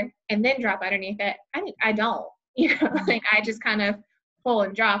here and then drop underneath it. I don't, you know, like I just kind of pull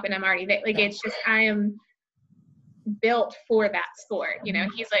and drop and I'm already there. Like it's just, I am built for that sport. You know,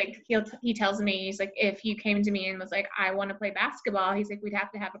 he's like, he tells me, he's like, if you came to me and was like, I want to play basketball, he's like, we'd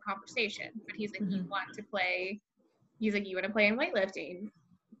have to have a conversation. But he's like, you want to play in weightlifting?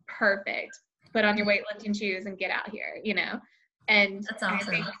 Perfect. Put on your weightlifting shoes and get out here, you know? And that's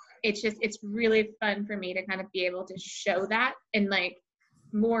awesome. I think it's really fun for me to kind of be able to show that and like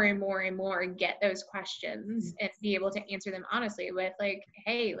more and more and more get those questions and be able to answer them honestly with like,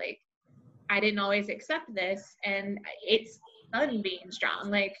 hey, like, I didn't always accept this and it's fun being strong.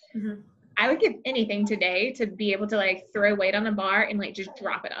 Like I would give anything today to be able to like throw weight on a bar and like just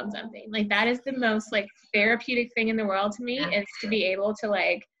drop it on something. Like that is the most like therapeutic thing in the world to me is to be able to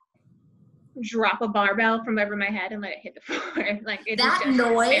like drop a barbell from over my head and let it hit the floor. Like it's that just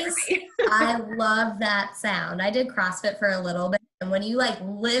noise. I love that sound. I did CrossFit for a little bit. And when you like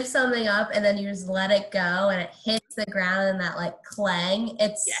lift something up and then you just let it go and it hits the ground and that like clang,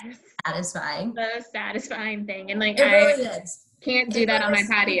 it's satisfying. The satisfying thing. And like it really is. Can't do that on my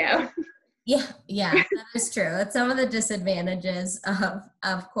patio. Yeah, that is true. It's some of the disadvantages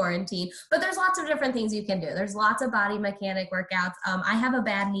of quarantine. But there's lots of different things you can do. There's lots of body mechanic workouts. I have a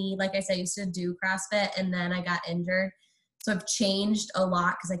bad knee. Like I said, I used to do CrossFit and then I got injured. So I've changed a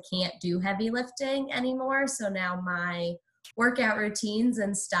lot because I can't do heavy lifting anymore. So now my workout routines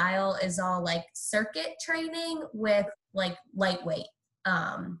and style is all like circuit training with like lightweight,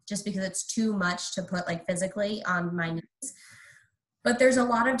 just because it's too much to put like physically on my knees. But there's a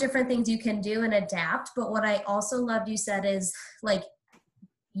lot of different things you can do and adapt. But what I also loved you said is like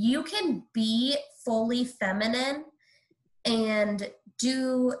you can be fully feminine and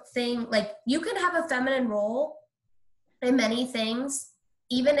do things like you can have a feminine role in many things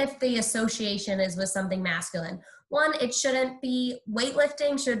even if the association is with something masculine. One, it shouldn't be,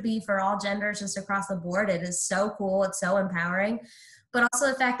 weightlifting should be for all genders just across the board. It is so cool. It's so empowering. But also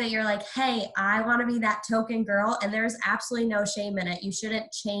the fact that you're like, hey, I want to be that token girl, and there's absolutely no shame in it. You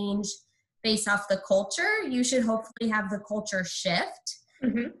shouldn't change based off the culture. You should hopefully have the culture shift,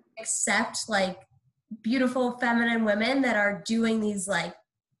 accept like beautiful feminine women that are doing these like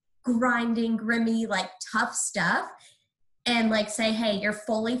grinding, grimy, like tough stuff, and like say, hey, you're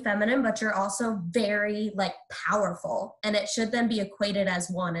fully feminine, but you're also very like powerful. And it should then be equated as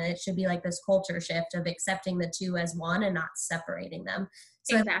one. And it should be like this culture shift of accepting the two as one and not separating them.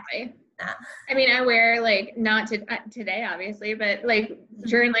 So exactly. I mean, I wear like, not today, obviously, but like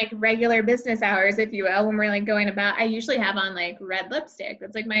during like regular business hours, if you will, when we're like going about, I usually have on like red lipstick.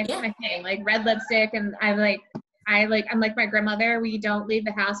 That's like my thing, like red lipstick. And I'm like my grandmother, we don't leave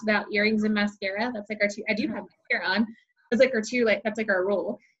the house without earrings and mascara. That's like our two, I do have mascara on. It's like our two, like, that's like our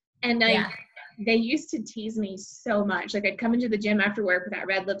rule. And like, they used to tease me so much. Like I'd come into the gym after work with that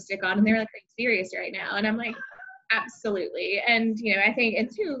red lipstick on and they were like, are you serious right now? And I'm like, absolutely. And, you know, I think, and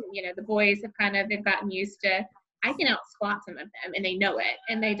too, you know, the boys have they've gotten used to, I can out squat some of them and they know it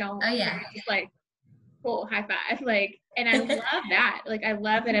and they don't, just like, cool, high five. Like, and I love that. Like, I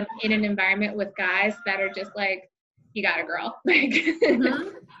love that I'm in an environment with guys that are just like, you got a girl. Like,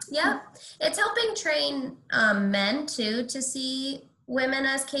 yeah. It's helping train men too, to see women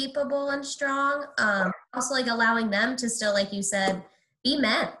as capable and strong. Also like allowing them to still, like you said, be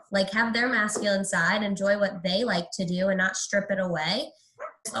men, like have their masculine side, enjoy what they like to do and not strip it away.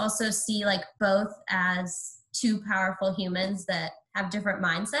 Also see like both as two powerful humans that have different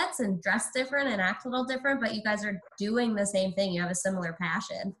mindsets and dress different and act a little different, but you guys are doing the same thing. You have a similar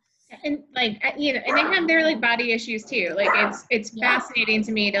passion. And like, you know, and they have their like body issues too. Like it's fascinating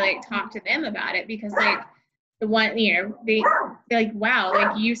to me to like talk to them about it, because like the one, you know, they're like, wow,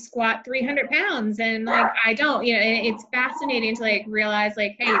 like you squat 300 pounds and like I don't, you know, and it's fascinating to like realize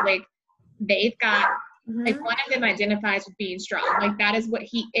like, hey, like they've got like one of them identifies with being strong. Like that is what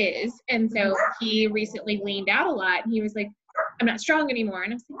he is. And so he recently leaned out a lot and he was like, I'm not strong anymore.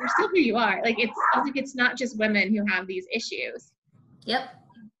 And I was like, you're still who you are. Like I was like, it's not just women who have these issues. Yep.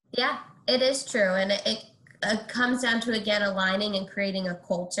 Yeah, it is true. And it comes down to, again, aligning and creating a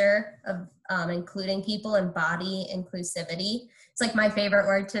culture of including people and body inclusivity. It's like my favorite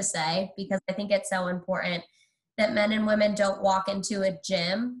word to say, because I think it's so important that men and women don't walk into a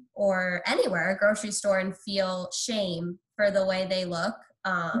gym or anywhere, a grocery store, and feel shame for the way they look.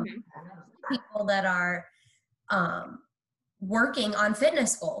 People that are working on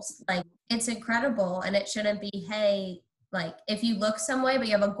fitness goals, like it's incredible, and it shouldn't be, hey, like if you look some way, but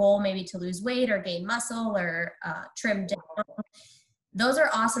you have a goal maybe to lose weight or gain muscle or trim down, those are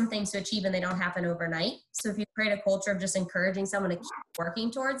awesome things to achieve and they don't happen overnight. So if you create a culture of just encouraging someone to keep working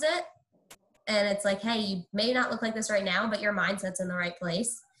towards it, and it's like, hey, you may not look like this right now, but your mindset's in the right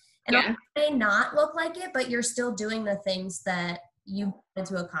place. And you may not look like it, but you're still doing the things that you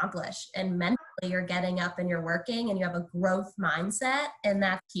wanted to accomplish. And mentally you're getting up and you're working and you have a growth mindset, and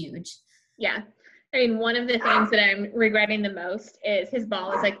that's huge. Yeah. I mean, one of the things that I'm regretting the most is his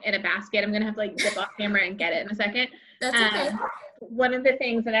ball is like in a basket. I'm going to have to like zip off camera and get it in a second. That's okay. One of the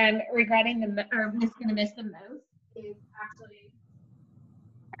things that I'm regretting or just going to miss the most is actually,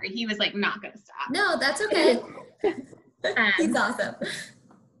 sorry, he was like not going to stop. No, that's okay. He's awesome.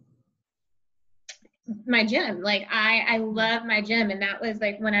 My gym, like I love my gym. And that was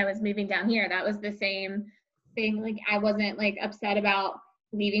like when I was moving down here, that was the same thing. Like I wasn't like upset about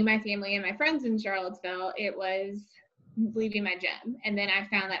leaving my family and my friends in Charlottesville. It was leaving my gym. And then I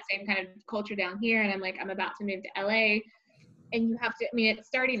found that same kind of culture down here, and I'm like, I'm about to move to LA, and you have to, I mean, it's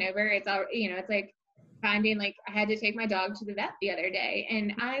starting over. It's all, you know, it's like finding, like, I had to take my dog to the vet the other day,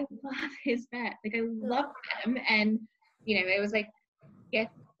 and I love his vet. Like I love him. And, you know, it was like, yeah,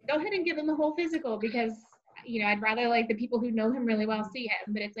 go ahead and give him a whole physical, because, you know, I'd rather like the people who know him really well see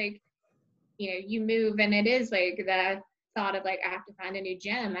him. But it's like, you know, you move, and it is like the thought of like, I have to find a new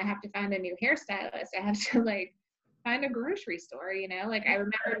gym, I have to find a new hairstylist, I have to like find a grocery store, you know. Like I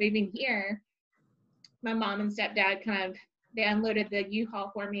remember moving here, my mom and stepdad they unloaded the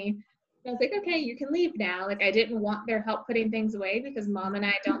U-Haul for me. I was like, okay, you can leave now. Like I didn't want their help putting things away, because mom and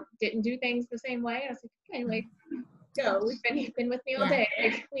I didn't do things the same way. I was like, okay, like go, you've been with me all day,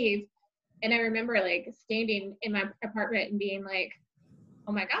 like leave. And I remember like standing in my apartment and being like,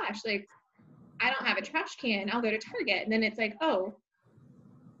 oh my gosh, like I don't have a trash can, I'll go to Target. And then it's like, oh,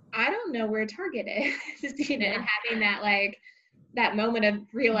 I don't know where Target is, you know, and having that like that moment of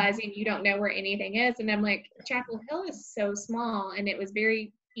realizing you don't know where anything is. And I'm like, Chapel Hill is so small, and it was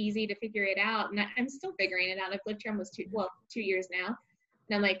very easy to figure it out. And I'm still figuring it out. I've lived here almost 2 years now.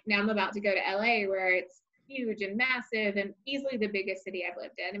 And I'm like, now I'm about to go to LA where it's huge and massive and easily the biggest city I've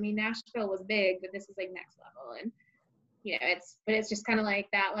lived in. I mean, Nashville was big, but this is like next level. And, you know, it's just kind of like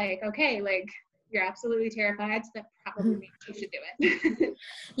that, like, okay, like you're absolutely terrified. So that probably means you should do it.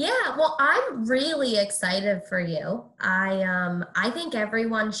 Yeah, well, I'm really excited for you. I think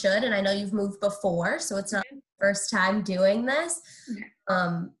everyone should, and I know you've moved before, so it's not the first time doing this.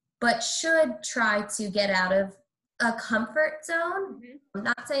 But should try to get out of a comfort zone. I'm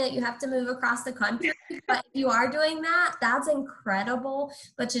not saying that you have to move across the country, but if you are doing that, that's incredible.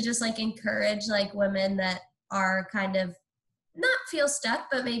 But to just like encourage like women that are kind of not feel stuck,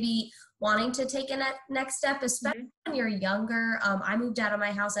 but maybe wanting to take a next step, especially when you're younger. I moved out of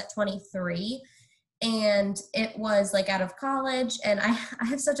my house at 23, and it was like out of college. And I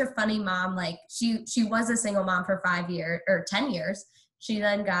have such a funny mom. Like she was a single mom for 5 years or 10 years. She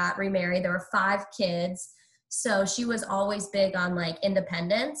then got remarried. There were 5 kids. So she was always big on like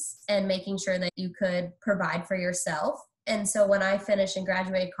independence and making sure that you could provide for yourself. And so when I finished and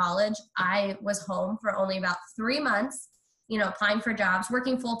graduated college, I was home for only about 3 months, you know, applying for jobs,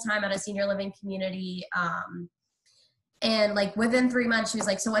 working full-time at a senior living community. And like within 3 months, she was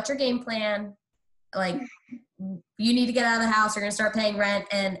like, so what's your game plan? Like, you need to get out of the house. You're going to start paying rent.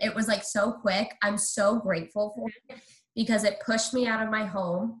 And it was like so quick. I'm so grateful for it because it pushed me out of my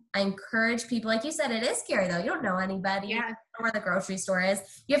home. I encourage people, like you said, it is scary though. You don't know anybody. You don't know where the grocery store is.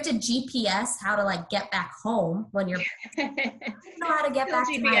 You have to GPS how to like get back home when you're, you know how to get back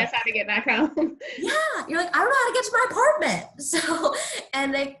GPS how to get back home. Yeah. You're like, I don't know how to get to my apartment. So,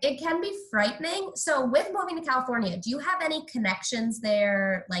 and it can be frightening. So with moving to California, do you have any connections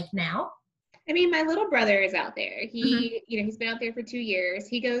there like now? I mean, my little brother is out there. He, you know, he's been out there for 2 years.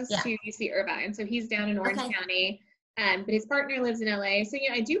 He goes to UC Irvine, so he's down in Orange County. But his partner lives in LA. So, you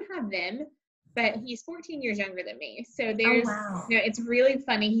know, I do have them, but he's 14 years younger than me. So there's, you know, it's really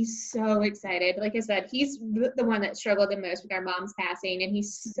funny. He's so excited. Like I said, he's the one that struggled the most with our mom's passing, and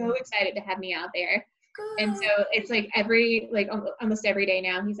he's so excited to have me out there. And so it's like almost every day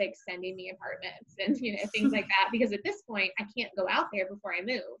now, he's like sending me apartments and, you know, things like that, because at this point I can't go out there before I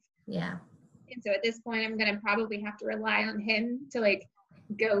move. Yeah. And so at this point, I'm going to probably have to rely on him to like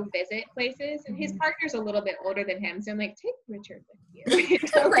go visit places. And his partner's a little bit older than him. So I'm like, take Richard with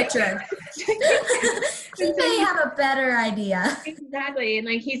you. Richard. He may have a better idea. Exactly. And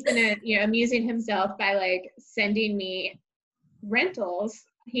like, he's been, you know, amusing himself by like sending me rentals.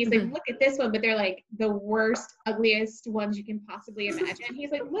 He's like, look at this one, but they're like the worst, ugliest ones you can possibly imagine.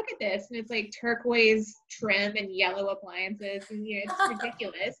 He's like, look at this. And it's like turquoise trim and yellow appliances. And, you know, it's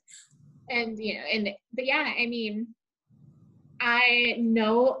ridiculous. And, you know, but yeah, I mean, I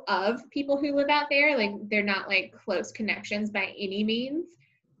know of people who live out there, like they're not like close connections by any means,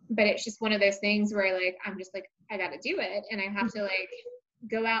 but it's just one of those things where like, I'm just like, I got to do it. And I have to like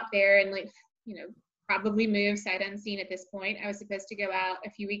go out there and like, you know, probably move sight unseen at this point. I was supposed to go out a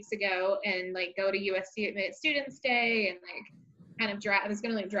few weeks ago and like go to USC at Students Day and like kind of drive. I was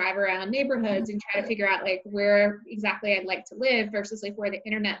going to like drive around neighborhoods and try to figure out like where exactly I'd like to live versus like where the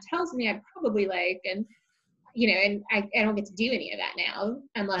internet tells me I'd probably like. And, you know, and I don't get to do any of that now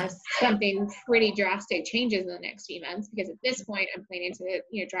unless something pretty drastic changes in the next few months, because at this point I'm planning to,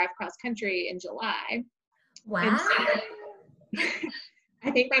 you know, drive cross country in July. Wow. So, I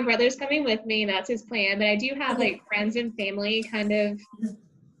think my brother's coming with me, and that's his plan. But I do have like friends and family kind of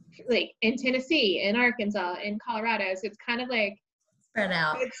like in Tennessee, in Arkansas, in Colorado. So it's kind of like spread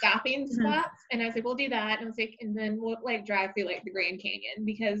out stopping spots. And I was like, we'll do that. And I was like, and then we'll like drive through like the Grand Canyon,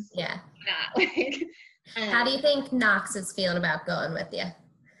 because not like. How do you think Knox is feeling about going with you?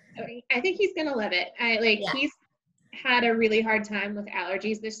 I think he's gonna love it. He's had a really hard time with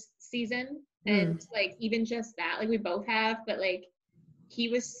allergies this season, and like even just that, like we both have, but like. He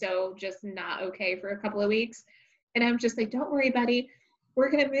was so just not okay for a couple of weeks. And I'm just like, don't worry, buddy.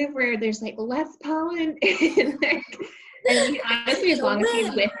 We're going to move where there's like less pollen. And honestly, as long as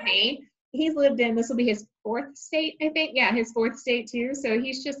he's with me, he's lived in, this will be his 4th state, I think. Yeah, his 4th state too. So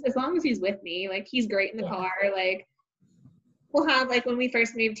he's just, as long as he's with me, like he's great in the car. Like we'll have, like when we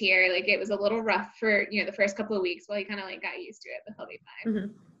first moved here, like it was a little rough for, you know, the first couple of weeks while he kind of like got used to it, but he'll be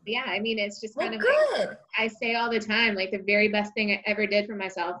fine. Yeah, I mean, it's just kind of like, I say all the time, like the very best thing I ever did for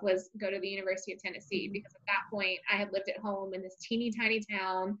myself was go to the University of Tennessee, because at that point I had lived at home in this teeny tiny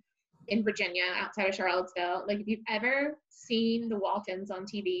town in Virginia outside of Charlottesville. Like if you've ever seen the Waltons on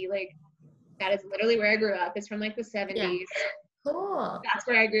TV, like that is literally where I grew up. It's from like the 70s. Yeah. Cool. That's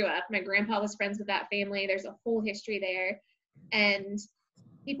where I grew up. My grandpa was friends with that family. There's a whole history there. And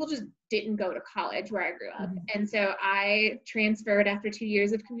people just didn't go to college where I grew up. And so I transferred after 2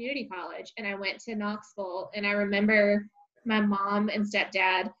 years of community college, and I went to Knoxville. And I remember my mom and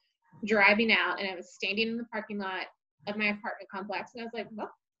stepdad driving out, and I was standing in the parking lot of my apartment complex, and I was like,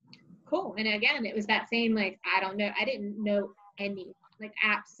 well, cool. And again, it was that same, like, I didn't know anyone, like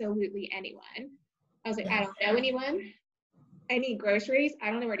absolutely anyone. I was like, I don't know anyone. I need groceries.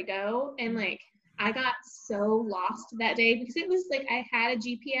 I don't know where to go. And like, I got so lost that day because it was like, I had a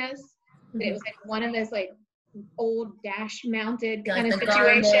GPS, but it was like one of those like old dash mounted kind of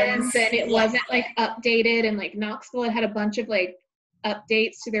situations. And it wasn't like updated. And like Knoxville had a bunch of like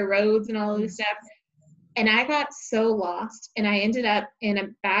updates to their roads and all of this stuff. And I got so lost, and I ended up in a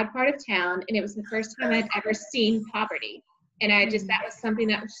bad part of town, and it was the first time I'd ever seen poverty. And that was something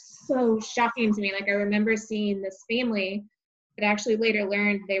that was so shocking to me. Like, I remember seeing this family that actually later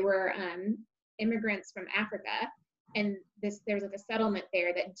learned they were immigrants from Africa. And there was like a settlement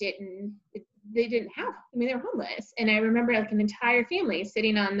there that they didn't have, they were homeless. And I remember like an entire family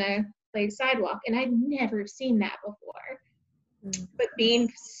sitting on the like sidewalk, and I'd never seen that before. But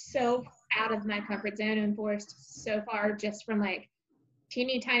being so out of my comfort zone and forced so far just from like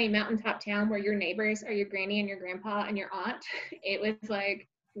teeny tiny mountaintop town where your neighbors are your granny and your grandpa and your aunt, it was like,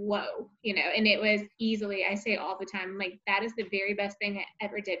 whoa, and it was easily, I say all the time, like, that is the very best thing I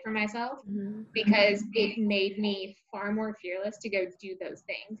ever did for myself, because it made me far more fearless to go do those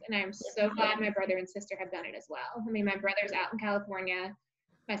things. And I'm so glad my brother and sister have done it as well. I mean, my brother's out in California,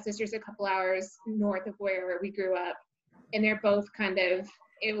 my sister's a couple hours north of where we grew up, and they're both kind of,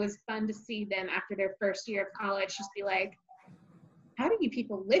 it was fun to see them after their first year of college just be like, how do you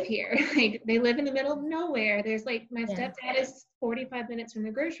people live here? Like, they live in the middle of nowhere. There's like, my stepdad is 45 minutes from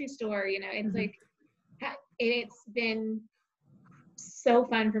the grocery store, it's like, it's been so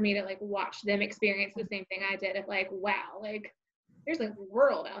fun for me to like watch them experience the same thing I did of like, wow, like there's like a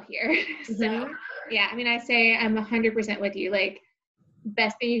world out here. So yeah, I mean, I say I'm 100% with you. Like,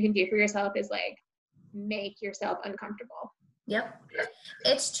 best thing you can do for yourself is like make yourself uncomfortable. Yep.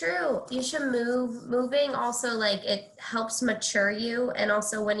 It's true. You should move. Moving also, like, it helps mature you. And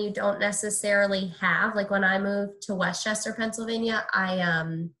also when you don't necessarily have, like when I moved to Westchester, Pennsylvania, I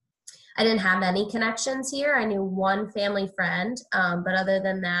didn't have any connections here. I knew one family friend, but other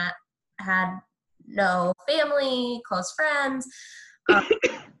than that, I had no family, close friends.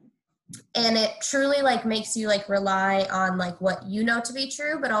 And it truly like makes you like rely on like what you know to be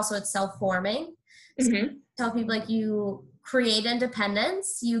true, but also it's self-forming. So tell people like you create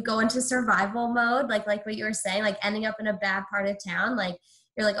independence, you go into survival mode, like what you were saying, like ending up in a bad part of town, like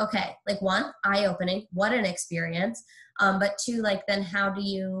you're like, okay, like one, eye-opening, what an experience, but two, like then how do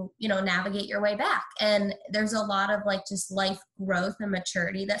you navigate your way back? And there's a lot of like just life growth and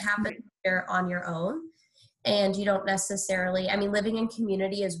maturity that happens here on your own. And you don't necessarily, I mean, living in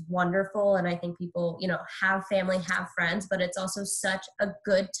community is wonderful. And I think people, have family, have friends, but it's also such a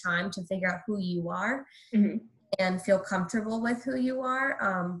good time to figure out who you are and feel comfortable with who you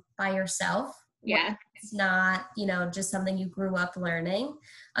are by yourself. Yeah. It's not, just something you grew up learning.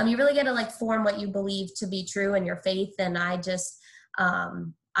 You really get to like form what you believe to be true in your faith. And I just,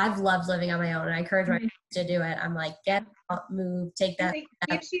 I've loved living on my own, and I encourage my friends to do it. I'm like, get out, move, take that. It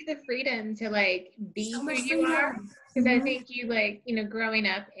gives you the freedom to like be who you are. Because I think you like, growing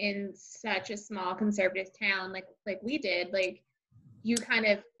up in such a small conservative town, like we did, like you kind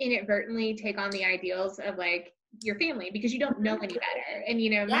of inadvertently take on the ideals of like your family because you don't know any better. And,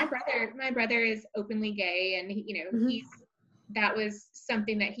 my brother is openly gay, and he's, that was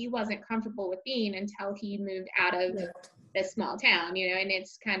something that he wasn't comfortable with being until he moved out of this small town, and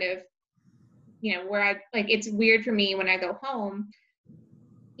it's kind of, where I, like, it's weird for me when I go home,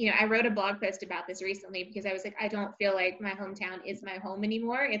 I wrote a blog post about this recently because I was like, I don't feel like my hometown is my home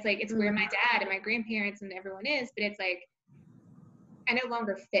anymore. It's like, it's where my dad and my grandparents and everyone is, but it's like, I no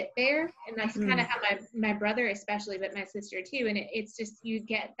longer fit there. And that's kind of how my brother especially, but my sister too. And it's just, you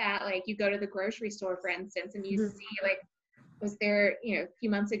get that, like, you go to the grocery store, for instance, and you see, like, was there, a few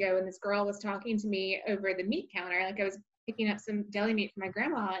months ago, and this girl was talking to me over the meat counter. Like, I was picking up some deli meat for my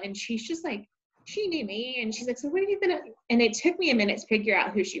grandma, and she's just like, she knew me, and she's like, so what have you been up? And it took me a minute to figure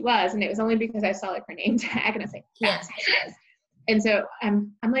out who she was, and it was only because I saw like her name tag, and I was like, that's who she is. And so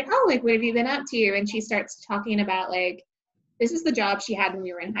I'm like, oh, like, what have you been up to? And she starts talking about, like, this is the job she had when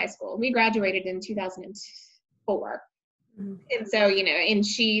we were in high school. We graduated in 2004. And so, and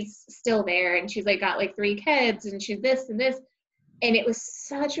she's still there, and she's like got like 3 kids, and she's this and this. And it was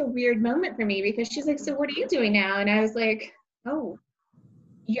such a weird moment for me because she's like, so what are you doing now? And I was like, oh,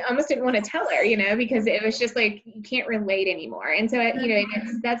 you almost didn't want to tell her, because it was just like, you can't relate anymore. And so,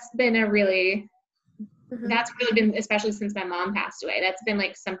 that's been a really, that's really been, especially since my mom passed away, that's been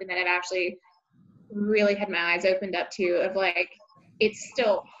like something that I've actually really had my eyes opened up to, of like, it's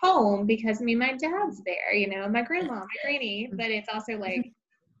still home because I mean, my dad's there, you know, my grandma, my granny, but it's also like,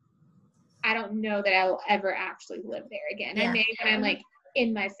 I don't know that I will ever actually live there again. I may when I'm like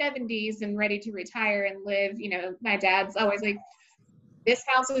in my 70s and ready to retire and live, you know, my dad's always like, this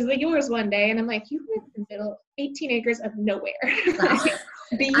house is like yours one day. And I'm like, you live in the middle, 18 acres of nowhere. Like,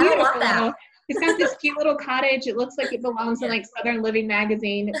 beautiful. I don't want that. It's got this cute little cottage. It looks like it belongs in like Southern Living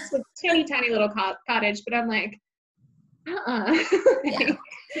magazine. It's like teeny tiny little cottage, but I'm like, Yeah.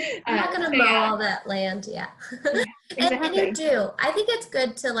 I'm not going to mow all that land. Yeah. Exactly. And you do. I think it's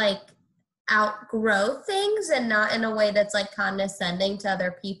good to like outgrow things and not in a way that's like condescending to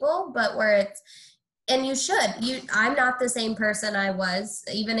other people, but where it's, and you should, I'm not the same person I was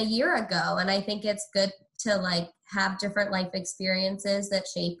even a year ago. And I think it's good to like have different life experiences that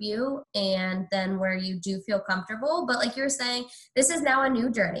shape you, and then where you do feel comfortable. But like you're saying, this is now a new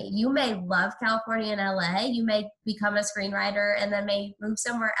journey. You may love California and LA. You may become a screenwriter and then may move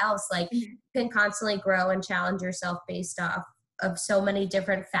somewhere else. Like you can constantly grow and challenge yourself based off of so many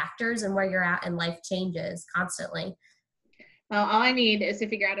different factors and where you're at in life changes constantly. Well, all I need is to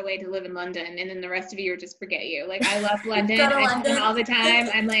figure out a way to live in London, and then the rest of you just forget you. Like, I love London. I London all the time.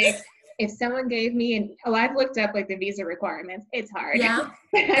 I'm like, if someone gave me I've looked up like the visa requirements. It's hard. Yeah,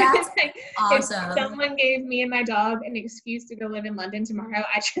 that's like, awesome. If someone gave me and my dog an excuse to go live in London tomorrow,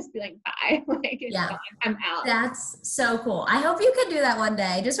 I'd just be like, bye. Like, it's gone. I'm out. That's so cool. I hope you can do that one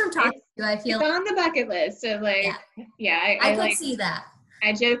day. Just from talking to you, I feel it's on the bucket list of like, I can see that.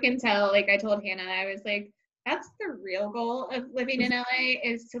 I joke and tell, like I told Hannah, I was like, that's the real goal of living in LA,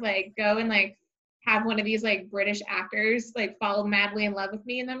 is to like go and like have one of these like British actors like fall madly in love with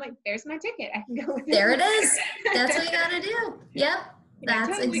me, and I'm like, there's my ticket. I can go with there. It is. That's what you gotta do. Yep.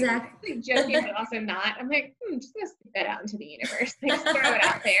 That's totally, exactly joking, but also not. I'm like, just gonna stick that out into the universe. Like, throw it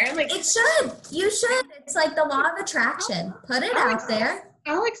out there. I'm like, it should. You should. It's like the law of attraction. Put it out there.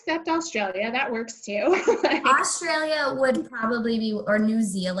 I'll accept Australia. That works too. Like, Australia would probably be, or New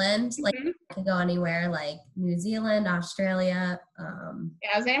Zealand. Like, I could go anywhere, like New Zealand, Australia. Yeah,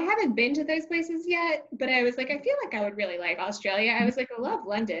 I was like, I haven't been to those places yet, but I was like, I feel like I would really like Australia. I was like, I love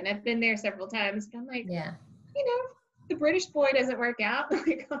London. I've been there several times, but I'm like, you know, the British boy doesn't work out.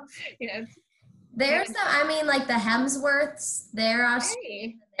 Like, you know. There's like the Hemsworths. They're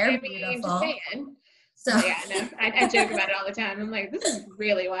beautiful. Just saying. So yeah, no, I joke about it all the time. I'm like, this is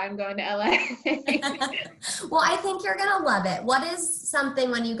really why I'm going to LA. Well, I think you're gonna love it. What is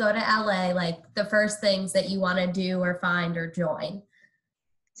something when you go to LA, like the first things that you want to do or find or join?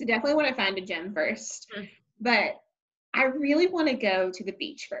 So definitely want to find a gym first, but I really want to go to the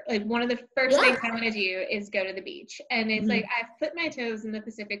beach first. Like, one of the first things I want to do is go to the beach. And it's like, I've put my toes in the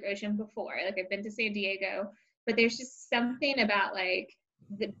Pacific Ocean before. Like, I've been to San Diego, but there's just something about like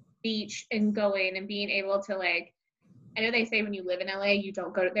the beach and going and being able to like, I know they say when you live in LA, you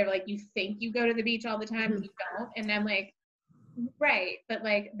don't go to, they're like, you think you go to the beach all the time, but you don't. And I'm like, right. But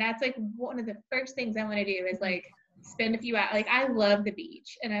like, that's like one of the first things I want to do is like spend a few hours. Like, I love the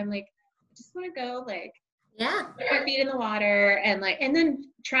beach, and I'm like, I just want to go like, put my feet in the water and like, and then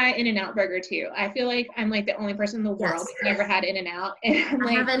try In-N-Out Burger too. I feel like I'm like the only person in the world who's never had In-N-Out. And I'm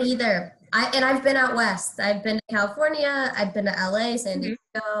like, I haven't either. I've been out west. I've been to California. I've been to LA, San Diego.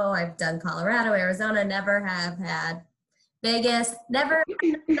 I've done Colorado, Arizona. Never have had Vegas. Never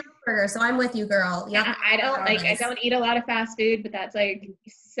had burger. So I'm with you, girl. Yeah, I don't eat a lot of fast food, but that's like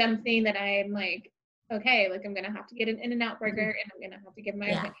something that I'm like, okay, like I'm gonna have to get an In-N-Out Burger, and I'm gonna have to give my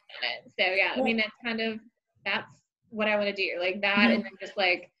opinion on it. So yeah, I mean, that's what I want to do, like that, and then just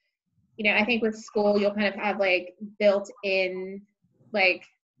like, you know, I think with school you'll kind of have like built-in, like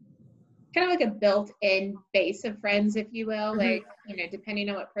kind of like a built-in base of friends, if you will. Like, you know, depending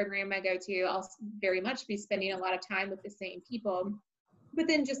on what program I go to, I'll very much be spending a lot of time with the same people, but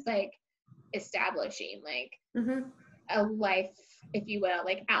then just like establishing like a life, if you will,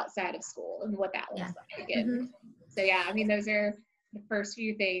 like outside of school and what that looks like. And so yeah, I mean, those are the first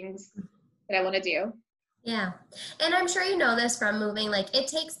few things that I want to do. Yeah. And I'm sure you know this from moving, like it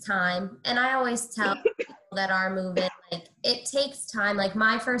takes time. And I always tell people that are moving, like it takes time. Like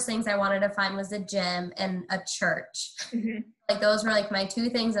my first things I wanted to find was a gym and a church. Like those were like my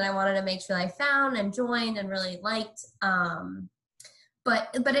two things that I wanted to make sure I found and joined and really liked. But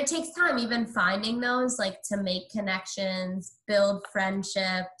it takes time, even finding those, like to make connections, build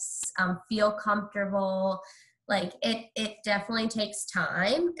friendships, feel comfortable. Like it definitely takes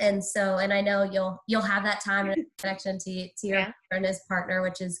time. And so, and I know you'll have that time and connection to your friend as partner,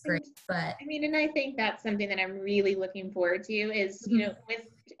 which is great. But I mean, and I think that's something that I'm really looking forward to is, you know,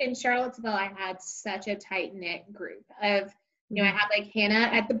 in Charlottesville, I had such a tight knit group of You know, I had like Hannah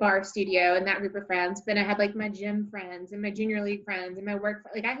at the bar studio and that group of friends. Then I had like my gym friends and my junior league friends and my work.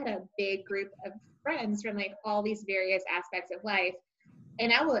 Like I had a big group of friends from like all these various aspects of life.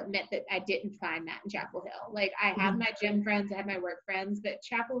 And I will admit that I didn't find that in Chapel Hill. Like I have my gym friends, I have my work friends, but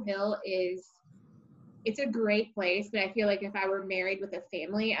Chapel Hill it's a great place. But I feel like if I were married with a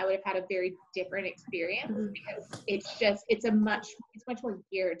family, I would have had a very different experience because it's much more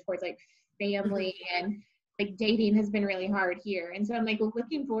geared towards like family and like dating has been really hard here. And so I'm like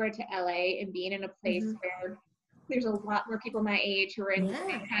looking forward to LA and being in a place where there's a lot more people my age who are in the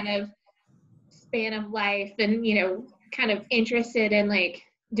same kind of span of life and, you know, kind of interested in like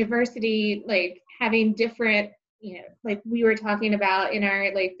diversity, like having different, you know, like we were talking about in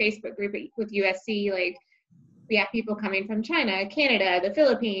our like Facebook group with USC, like we have people coming from China, Canada, the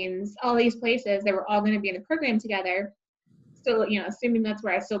Philippines, all these places that we're all going to be in the program together. So, you know, assuming that's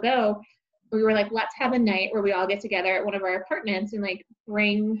where I still go, we were like, let's have a night where we all get together at one of our apartments and like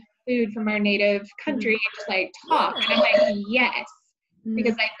bring food from our native country and just like talk. And I'm like, yes,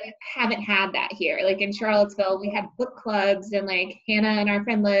 because I haven't had that here. Like in Charlottesville, we had book clubs and like Hannah and our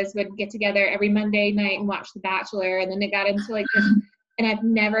friend Liz would get together every Monday night and watch The Bachelor. And then it got into like this, and I've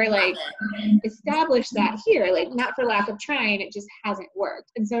never like established that here, like not for lack of trying, it just hasn't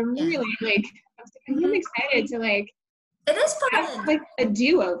worked. And so I'm really like, I'm excited to like, it is fun. Like a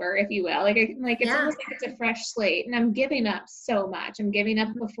do-over, if you will. Like it's almost like it's a fresh slate. And I'm giving up so much. I'm giving up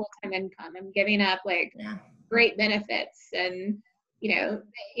a full-time income. I'm giving up like great benefits. And, you know,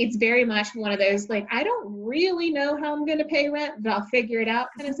 it's very much one of those, like, I don't really know how I'm going to pay rent, but I'll figure it out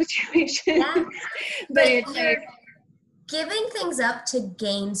kind of situation. Yeah. But it's like giving things up to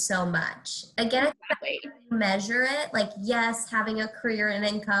gain so much. Again, measure it. Like, yes, having a career and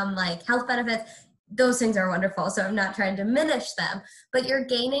income, like health benefits, those things are wonderful. So I'm not trying to diminish them, but you're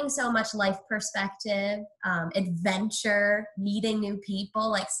gaining so much life perspective, adventure, meeting new people,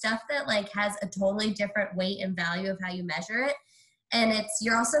 like stuff that like has a totally different weight and value of how you measure it. And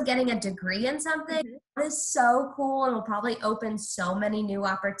you're also getting a degree in something that is so cool and will probably open so many new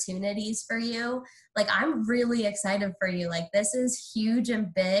opportunities for you. Like, I'm really excited for you. Like, this is huge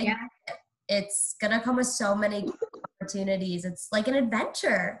and big. Yeah. It's going to come with so many opportunities. It's like an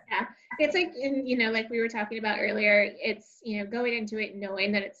adventure. Yeah. It's like, you know, like we were talking about earlier, it's, you know, going into it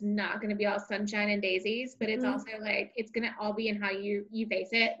knowing that it's not going to be all sunshine and daisies, but it's also like, it's going to all be in how you face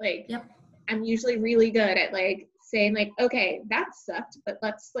it. Like, I'm usually really good at like saying like, okay, that sucked, but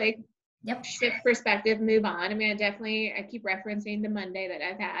let's like shift perspective, move on. I mean, I keep referencing the Monday that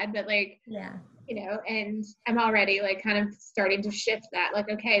I've had, but like, you know, and I'm already like kind of starting to shift that, like,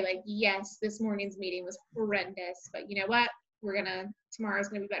 okay, like, yes, this morning's meeting was horrendous, but you know what? Tomorrow's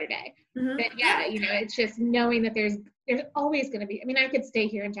going to be a better day. But yeah, you know, it's just knowing that there's always going to be, I mean, I could stay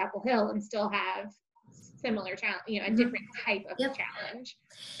here in Chapel Hill and still have similar challenge, you know, a different type of challenge.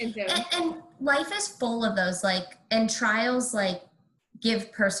 And so, and life is full of those, like, and trials, like,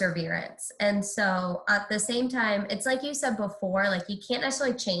 give perseverance. And so at the same time, it's like you said before, like, you can't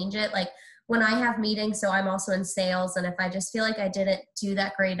necessarily change it. Like, when I have meetings, so I'm also in sales, and if I just feel like I didn't do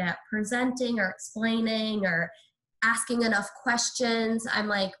that great at presenting or explaining or asking enough questions, I'm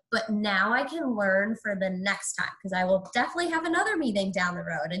like, but now I can learn for the next time, because I will definitely have another meeting down the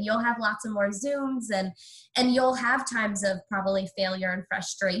road, and you'll have lots of more Zooms, and you'll have times of probably failure and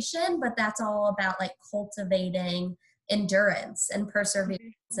frustration, but that's all about like cultivating endurance and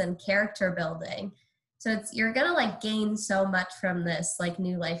perseverance and character building. So you're going to like gain so much from this like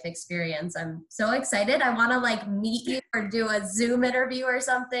new life experience. I'm so excited. I want to like meet you or do a Zoom interview or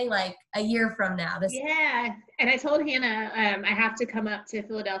something like a year from now. Yeah. And I told Hannah, I have to come up to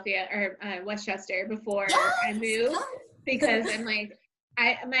Philadelphia or Westchester before I move, because I'm like,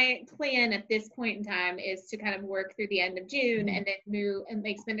 my plan at this point in time is to kind of work through the end of June and then move and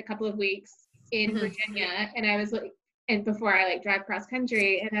like spend a couple of weeks in Virginia. And I was like, and before I like drive cross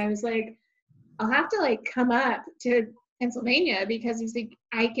country, and I was like, I'll have to like come up to Pennsylvania, because it's like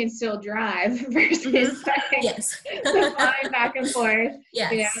I can still drive versus like flying back and forth.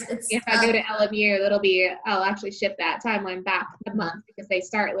 Yes. You know, if I go to LMU, I'll actually shift that timeline back a month because they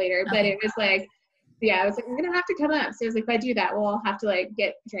start later. But it was like, I was like, I'm gonna have to come up. So I was like, if I do that, I'll have to like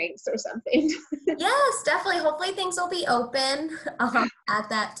get drinks or something. Yes, definitely. Hopefully things will be open at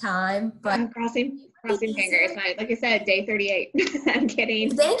that time. But I'm crossing fingers. Like I said, day 38. I'm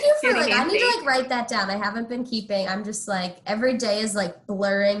kidding. Thank you for like, I need to like write that down. I haven't been keeping. I'm just like, every day is like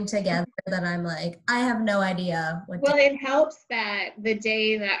blurring together that I'm like, I have no idea what Well, it helps that the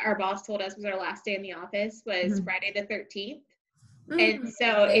day that our boss told us was our last day in the office was Friday the 13th. And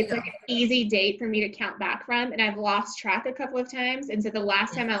so it's like an easy date for me to count back from. And I've lost track a couple of times. And so the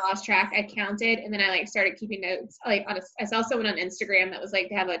last time I lost track, I counted, and then I like started keeping notes. Like I saw someone on Instagram that was like,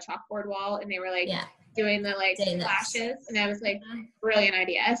 they have a chalkboard wall and they were like doing the like flashes. And I was like, brilliant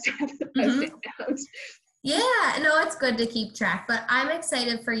idea. So I have the post-it notes. Yeah, no, it's good to keep track, but I'm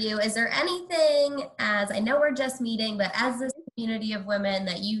excited for you. Is there anything, as I know we're just meeting, but as this community of women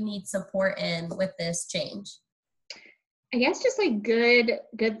that you need support in with this change? I guess just like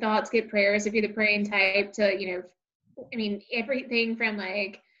good thoughts, good prayers if you're the praying type to, you know, I mean, everything from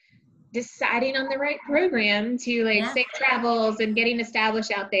like deciding on the right program to like safe travels and getting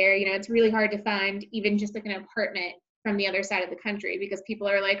established out there. You know, it's really hard to find even just like an apartment from the other side of the country because people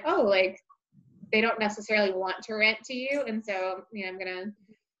are like, oh, like they don't necessarily want to rent to you. And so, you know, I'm going to,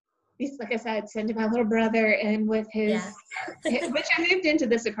 like I said, send my little brother in with his, which I moved into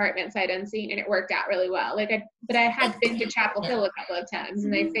this apartment sight unseen, and it worked out really well. But I had been to Chapel Hill a couple of times,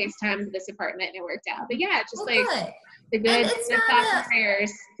 and they FaceTimed this apartment, and it worked out. But yeah, just the good thoughts and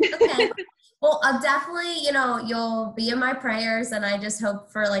prayers. Okay. Well, I'll definitely, you know, you'll be in my prayers, and I just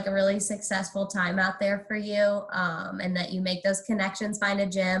hope for like a really successful time out there for you, and that you make those connections, find a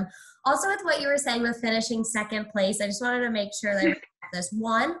gym. Also, with what you were saying with finishing second place, I just wanted to make sure that this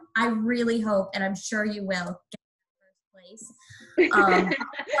one, I really hope, and I'm sure you will, get first place.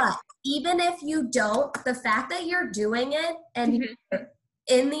 But even if you don't, the fact that you're doing it and you're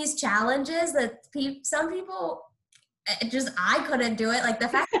in these challenges that some people I couldn't do it. Like the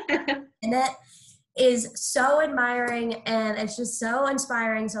fact that you're in it is so admiring, and it's just so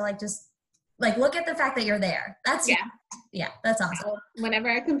inspiring. So like, just like look at the fact that you're there. That's that's awesome. Well, whenever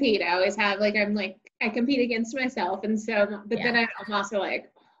I compete, I always have I compete against myself, and so then I'm also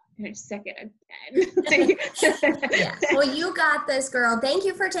like, second again. Well, you got this, girl. Thank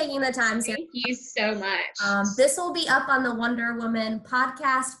you for taking the time, Sarah. Thank you so much. This will be up on the Wonder Woman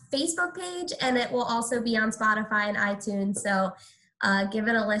podcast Facebook page, and it will also be on Spotify and iTunes. So give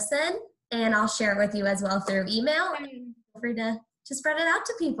it a listen, and I'll share it with you as well through email. Feel free to spread it out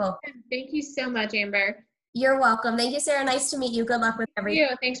to people. Thank you so much, Amber. You're welcome. Thank you, Sarah. Nice to meet you. Good luck with everything.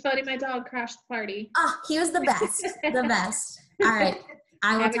 Thanks for letting my dog crash the party. Oh, he was the best. The best. All right.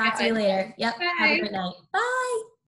 I will talk to you later. Yep. Bye. Have a good night. Bye.